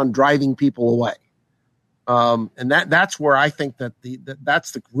focus on driving people away. And that's where I think that's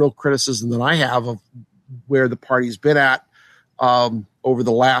the real criticism that I have of where the party's been at over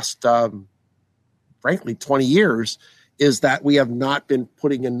the last, frankly, 20 years, is that we have not been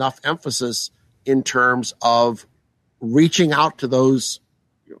putting enough emphasis in terms of reaching out to those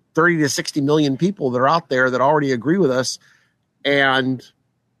 30 to 60 million people that are out there that already agree with us, and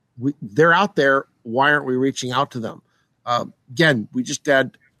they're out there. Why aren't we reaching out to them? Again, we just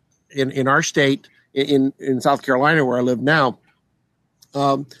had in our state, in South Carolina, where I live now,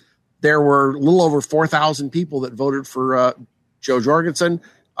 there were a little over 4,000 people that voted for Joe Jorgensen.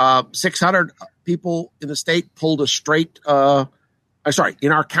 600 people in the state pulled a straight.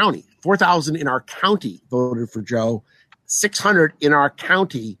 In our county, 4,000 in our county voted for Joe. 600 in our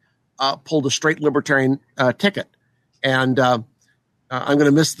county pulled a straight Libertarian ticket, and I'm going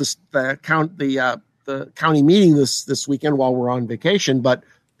to miss the county meeting this weekend while we're on vacation. But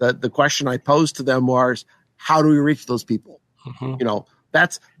the question I posed to them was, how do we reach those people?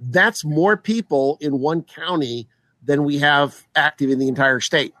 That's more people in one county than we have active in the entire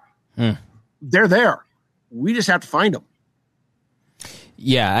state. They're there. We just have to find them.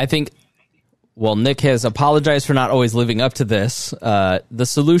 Yeah, I think Well, Nick has apologized for not always living up to this. The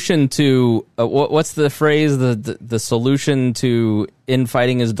solution to what's the phrase? The solution to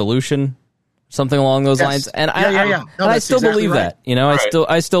infighting is dilution, something along those lines. And I still exactly believe right. that.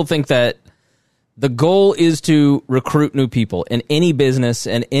 I still think that the goal is to recruit new people. In any business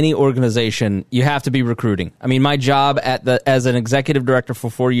and any organization, you have to be recruiting. I mean, my job as an executive director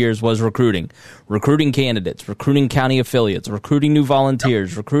for 4 years was recruiting candidates, recruiting county affiliates, recruiting new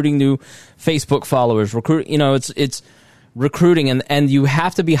volunteers, recruiting new Facebook followers, it's recruiting, and you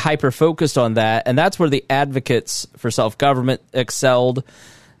have to be hyper focused on that. And that's where the advocates for self-government excelled.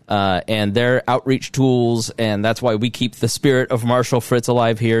 And their outreach tools, and that's why we keep the spirit of Marshall Fritz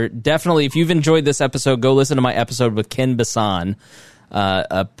alive here. Definitely, if you've enjoyed this episode, go listen to my episode with Ken Bassan,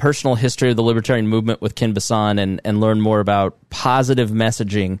 a personal history of the libertarian movement with Ken Bassan, and learn more about positive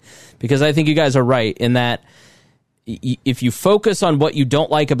messaging, because I think you guys are right in that if you focus on what you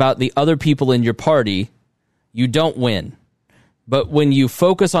don't like about the other people in your party, you don't win. But when you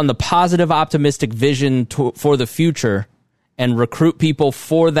focus on the positive, optimistic vision for the future, and recruit people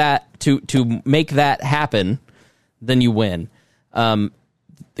for that to make that happen, then you win.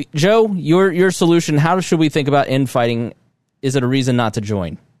 Joe, your solution, how should we think about infighting? Is it a reason not to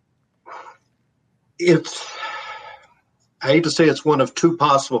join? I hate to say it's one of two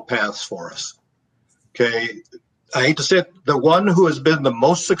possible paths for us. Okay. I hate to say it, the one who has been the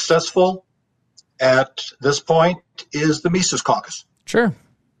most successful at this point is the Mises Caucus. Sure.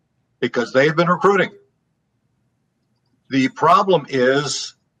 Because they've been recruiting. The problem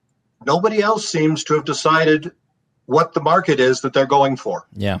is nobody else seems to have decided what the market is that they're going for.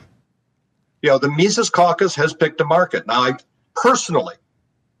 Yeah. The Mises Caucus has picked a market. Now, I personally,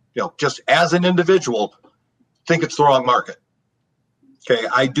 just as an individual, think it's the wrong market. Okay.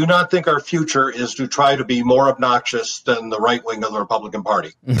 I do not think our future is to try to be more obnoxious than the right wing of the Republican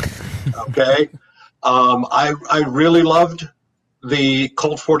Party. Okay. I really loved the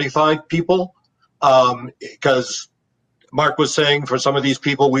Colt 45 people because Mark was saying for some of these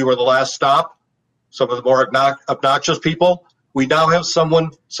people, we were the last stop. Some of the more obnoxious people, we now have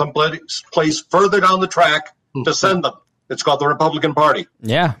someplace further down the track to send them. It's called the Republican Party.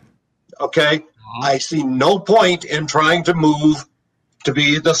 Yeah. Okay. I see no point in trying to move to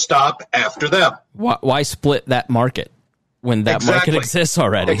be the stop after them. Why split that market when that market exists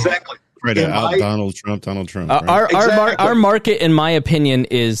already? Exactly. Right, Donald Trump. Right? Our market, in my opinion,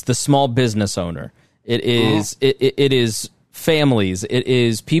 is the small business owner. It is it is families. It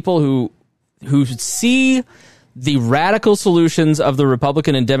is people who see the radical solutions of the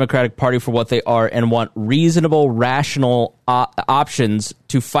Republican and Democratic Party for what they are and want reasonable, rational options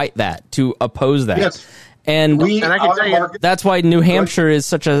to fight that, to oppose that. Yes. And I can tell you, that's why New Hampshire is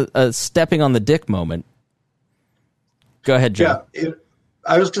such a stepping on the dick moment. Go ahead, Joe. Yeah,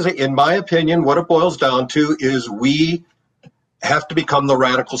 I was going to say, in my opinion, what it boils down to is we have to become the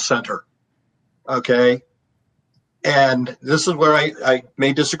radical center. Okay. And this is where I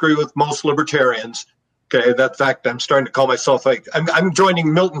may disagree with most libertarians. Okay. That fact, I'm starting to call myself I'm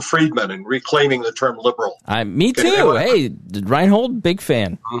joining Milton Friedman and reclaiming the term liberal. Me too. Hey, Reinhold, big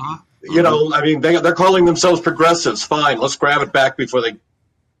fan. They're calling themselves progressives. Fine. Let's grab it back before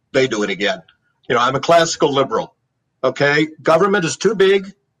they do it again. I'm a classical liberal. Okay. Government is too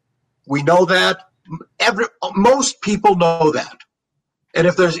big. We know that. Most people know that. And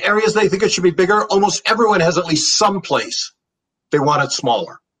if there's areas they think it should be bigger, almost everyone has at least some place they want it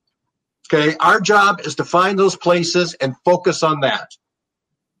smaller. Okay, our job is to find those places and focus on that.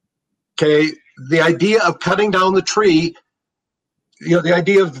 Okay, the idea of cutting down the tree, the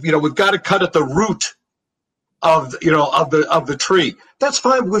idea of we've got to cut at the root of the tree. That's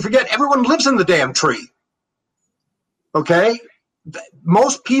fine. We forget everyone lives in the damn tree. Okay,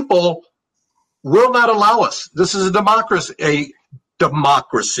 most people will not allow us. This is a democracy.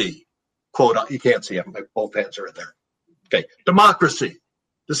 Democracy, quote, you can't see it, both hands are in there. Okay, democracy.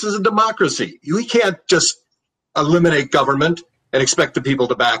 This is a democracy. We can't just eliminate government and expect the people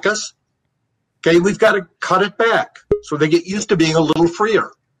to back us. Okay, we've got to cut it back so they get used to being a little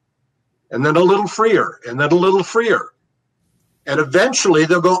freer, and then a little freer, and then a little freer. And eventually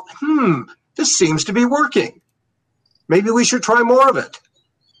they'll go, this seems to be working. Maybe we should try more of it.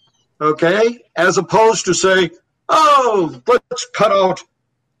 Okay, as opposed to say, let's cut out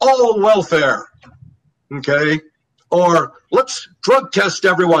all welfare, okay? Or let's drug test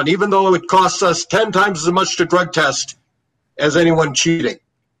everyone, even though it costs us 10 times as much to drug test as anyone cheating.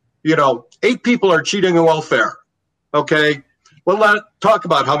 8 people are cheating on welfare, okay? Well, let's talk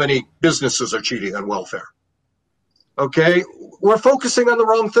about how many businesses are cheating on welfare, okay? We're focusing on the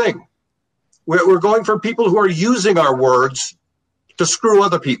wrong thing. We're going for people who are using our words to screw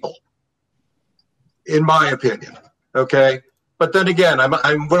other people. in my opinion. Okay. But then again,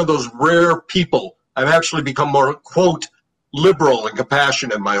 I'm one of those rare people. I've actually become more, quote, liberal and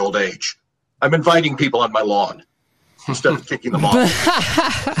compassionate in my old age. I'm inviting people on my lawn instead of kicking them off.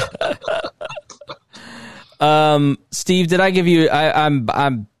 Steve, did I give you?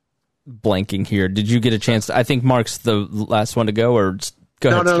 I'm blanking here. Did you get a chance? I think Mark's the last one to go, or go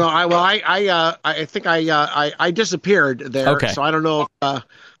ahead. No. I think I disappeared there. Okay. So I don't know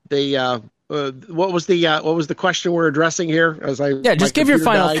if what was the question we're addressing here? Just give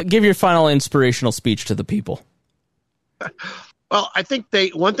your final inspirational speech to the people. Well, I think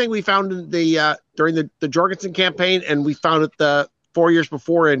one thing we found in during the Jorgensen campaign, and we found it the 4 years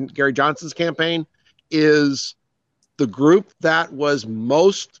before in Gary Johnson's campaign, is the group that was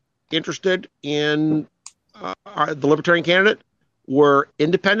most interested in the Libertarian candidate were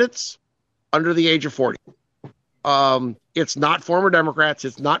independents under the age of 40. It's not former Democrats.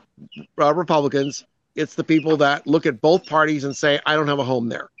 It's not Republicans. It's the people that look at both parties and say, I don't have a home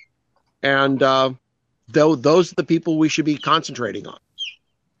there. And those are the people we should be concentrating on,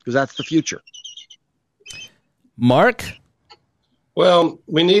 because that's the future. Mark? Well,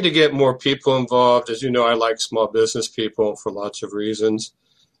 we need to get more people involved. As you know, I like small business people for lots of reasons,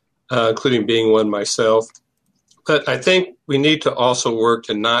 including being one myself. But I think we need to also work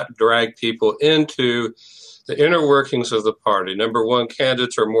to not drag people into the inner workings of the party. Number one,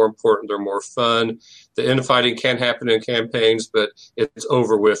 candidates are more important. They're more fun. The infighting can happen in campaigns, but it's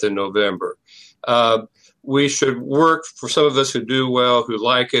over with in November. We should work for some of us who do well, who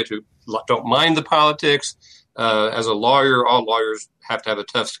like it, who don't mind the politics. As a lawyer, all lawyers have to have a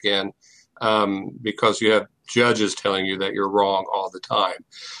tough skin because you have judges telling you that you're wrong all the time.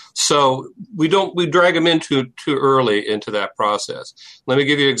 So we drag them in too early into that process. Let me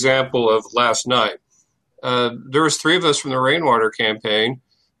give you an example of last night. There was 3 of us from the Rainwater campaign.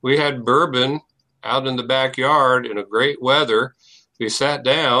 We had bourbon out in the backyard in a great weather. We sat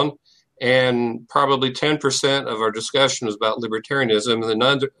down, and probably 10% of our discussion was about libertarianism, and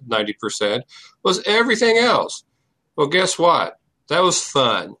the 90% was everything else. Well, guess what? That was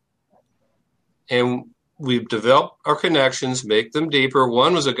fun. And we've developed our connections, make them deeper.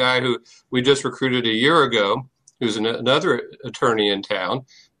 One was a guy who we just recruited a year ago, who's another attorney in town,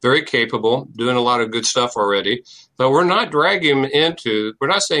 very capable, doing a lot of good stuff already. But we're not dragging him we're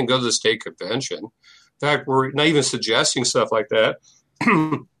not saying go to the state convention. In fact, we're not even suggesting stuff like that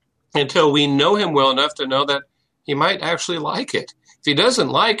until we know him well enough to know that he might actually like it. If he doesn't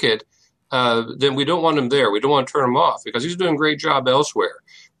like it, then we don't want him there. We don't want to turn him off because he's doing a great job elsewhere.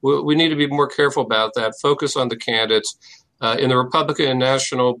 We need to be more careful about that, focus on the candidates. In the Republican and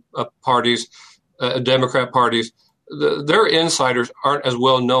national parties, Democrat parties, their insiders aren't as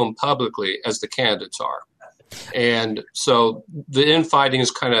well known publicly as the candidates are. And so the infighting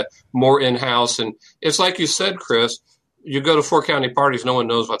is kind of more in-house. And it's like you said, Chris, you go to 4 county parties, no one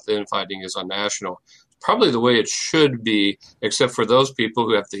knows what the infighting is on national. Probably the way it should be, except for those people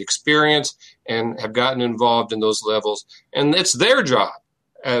who have the experience and have gotten involved in those levels. And it's their job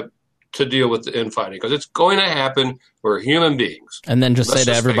to deal with the infighting because it's going to happen. We're human beings. And then just say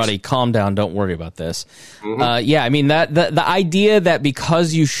to everybody, calm down, don't worry about this. Mm-hmm. I mean, that the idea that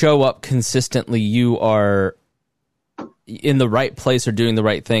because you show up consistently, you are in the right place or doing the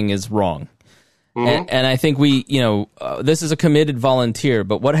right thing is wrong. Mm-hmm. And I think this is a committed volunteer,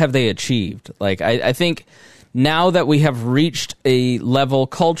 but what have they achieved? Like, I think now that we have reached a level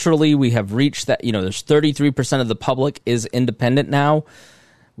culturally, we have reached that, there's 33% of the public is independent now.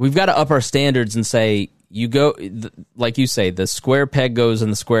 We've got to up our standards and say, like you say, the square peg goes in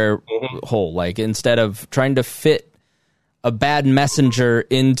the square hole. Like, instead of trying to fit a bad messenger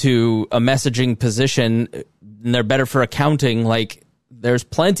into a messaging position, and they're better for accounting, like, there's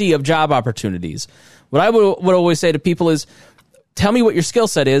plenty of job opportunities. What I would always say to people is, tell me what your skill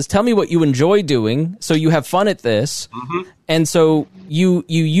set is. Tell me what you enjoy doing so you have fun at this. Mm-hmm. And so you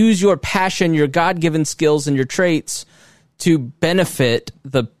use your passion, your God-given skills and your traits to benefit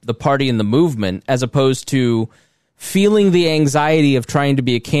the party and the movement, as opposed to feeling the anxiety of trying to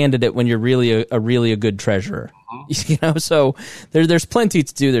be a candidate when you're really a good treasurer. Mm-hmm. So there's plenty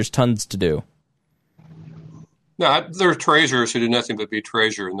to do. There's tons to do. No, there are treasurers who do nothing but be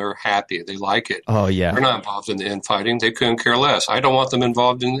treasurer, and they're happy. They like it. Oh, yeah. They're not involved in the infighting. They couldn't care less. I don't want them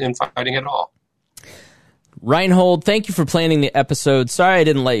involved in infighting at all. Reinhold, thank you for planning the episode. Sorry I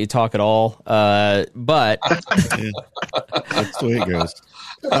didn't let you talk at all, but... That's the way it goes.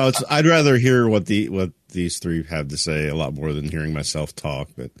 I'd rather hear what these 3 have to say a lot more than hearing myself talk,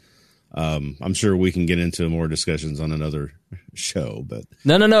 but I'm sure we can get into more discussions on another show. But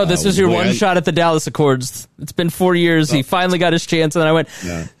no, this was your one shot at the Dallas Accords. It's been 4 years. He finally got his chance, and then I went,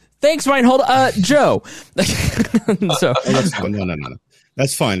 Thanks, Reinhold. Joe. So that's fine. No.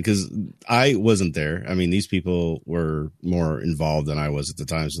 That's fine because I wasn't there. I mean, these people were more involved than I was at the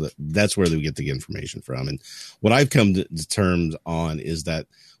time, so that's where they get the information from. And what I've come to terms on is that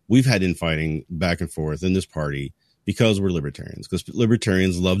we've had infighting back and forth in this party because we're libertarians. Because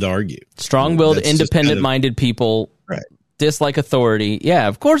libertarians love to argue. Strong-willed, independent-minded people dislike authority. Yeah,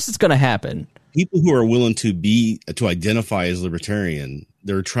 of course it's going to happen. People who are willing to identify as libertarian,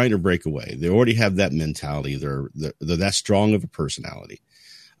 they're trying to break away. They already have that mentality. They're that strong of a personality.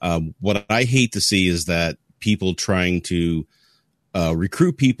 What I hate to see is that people trying to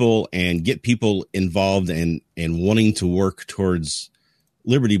recruit people and get people involved and wanting to work towards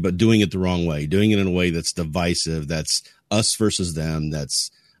liberty, but doing it the wrong way, doing it in a way that's divisive, that's us versus them. That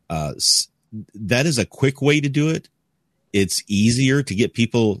is a quick way to do it. It's easier to get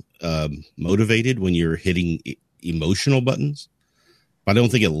people motivated when you're hitting emotional buttons, but I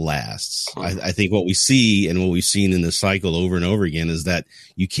don't think it lasts. I think what we see and what we've seen in this cycle over and over again is that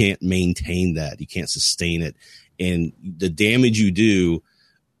you can't maintain that. You can't sustain it. And the damage you do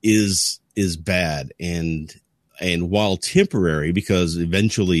is bad. And while temporary, because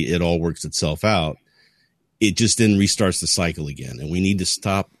eventually it all works itself out, it just then restarts the cycle again. And we need to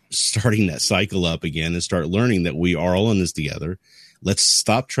stop starting that cycle up again and start learning that we are all in this together. Let's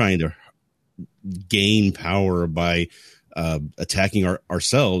stop trying to gain power by attacking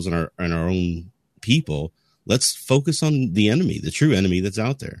ourselves and our own people. Let's focus on the enemy, the true enemy that's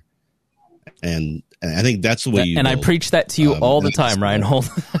out there. And I think that's the way you. And I preach that to you all the time, Reinhold.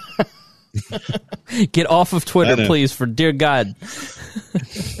 Get off of Twitter, please, for dear God.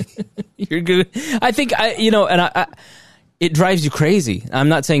 You're good. I think it drives you crazy. I'm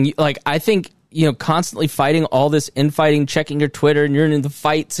not saying I think, constantly fighting all this infighting, checking your Twitter, and you're in the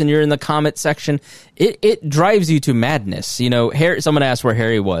fights and you're in the comment section. It drives you to madness. Someone asked where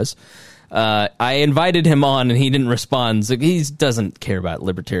Harry was. I invited him on and he didn't respond. So he doesn't care about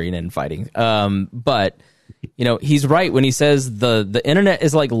libertarian infighting. But he's right when he says the internet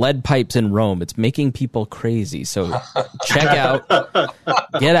is like lead pipes in Rome. It's making people crazy. So check out,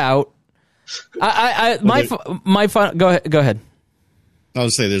 get out. Go ahead. I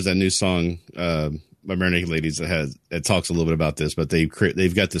would say there's that new song by Bare Naked Ladies that talks a little bit about this, but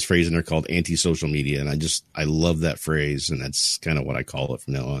they've got this phrase in there called anti-social media, and I love that phrase, and that's kind of what I call it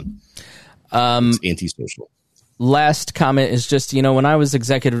from now on. It's anti-social. Last comment is just, when I was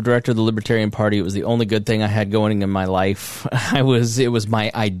executive director of the Libertarian Party, it was the only good thing I had going in my life. It was my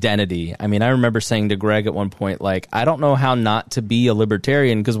identity. I mean, I remember saying to Greg at one point, I don't know how not to be a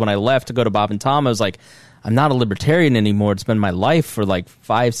libertarian, because when I left to go to Bob and Tom, I was like, I'm not a libertarian anymore. It's been my life for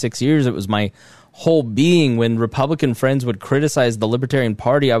 5-6 years. It was my whole being. When Republican friends would criticize the Libertarian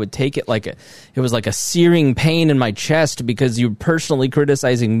Party, I would take it it was like a searing pain in my chest because you were personally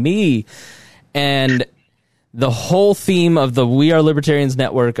criticizing me. And the whole theme of the We Are Libertarians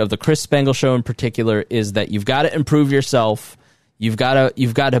Network, of the Chris Spangle Show in particular, is that you've got to improve yourself. You've got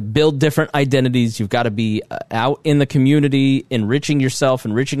to build different identities. You've got to be out in the community, enriching yourself,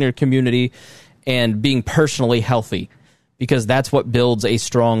 enriching your community, and being personally healthy, because that's what builds a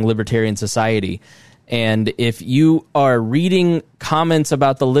strong libertarian society. And if you are reading comments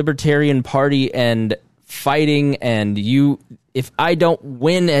about the Libertarian Party and fighting, and if I don't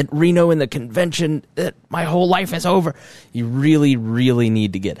win at Reno in the convention, my whole life is over, you really, really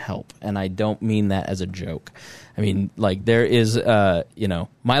need to get help. And I don't mean that as a joke. I mean, there is,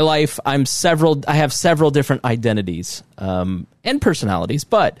 my life, I have several different identities and personalities,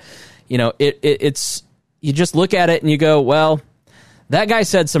 but it's, you just look at it and you go, well, that guy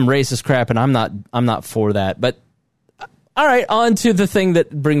said some racist crap and I'm not for that. But all right, on to the thing that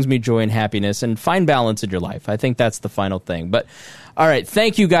brings me joy and happiness, and find balance in your life. I think that's the final thing. But all right,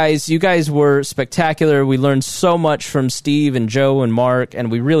 thank you guys. You guys were spectacular. We learned so much from Steve and Joe and Mark, and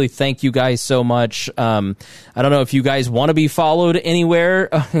we really thank you guys so much. I don't know if you guys want to be followed anywhere,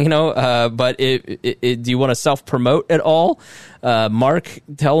 but do you want to self-promote at all? Mark,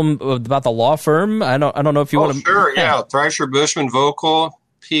 tell them about the law firm. I don't know if you want to. Sure, yeah. Thrasher Bushman Vocal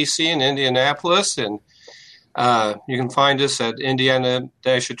PC in Indianapolis, and you can find us at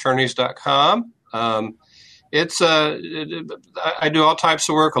indiana-attorneys.com. I do all types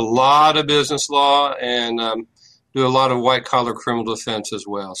of work, a lot of business law, and do a lot of white-collar criminal defense as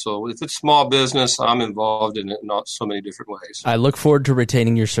well. So if it's small business, I'm involved in it in so many different ways. I look forward to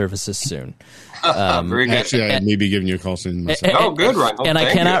retaining your services soon. Very good. Actually, I may be giving you a call soon myself. Oh, good, Ryan. And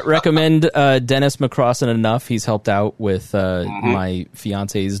I cannot recommend Dennis McCrossan enough. He's helped out with my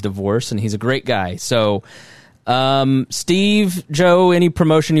fiance's divorce, and he's a great guy. So, Steve, Joe, any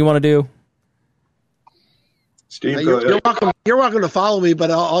promotion you want to do? Steve, you're welcome to follow me, but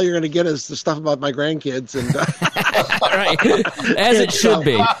all you're going to get is the stuff about my grandkids and right, as it should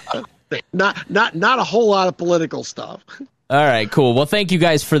be. Not a whole lot of political stuff. All right, cool. Well, thank you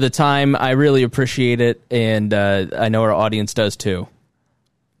guys for the time. I really appreciate it, and I know our audience does too.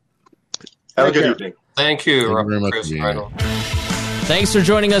 Have a good evening. Thank you, Thank you very much, Chris Ian. Reynolds. Thanks for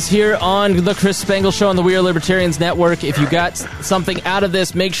joining us here on the Chris Spangle Show on the We Are Libertarians Network. If you got something out of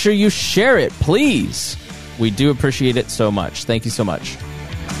this, make sure you share it, please. We do appreciate it so much. Thank you so much.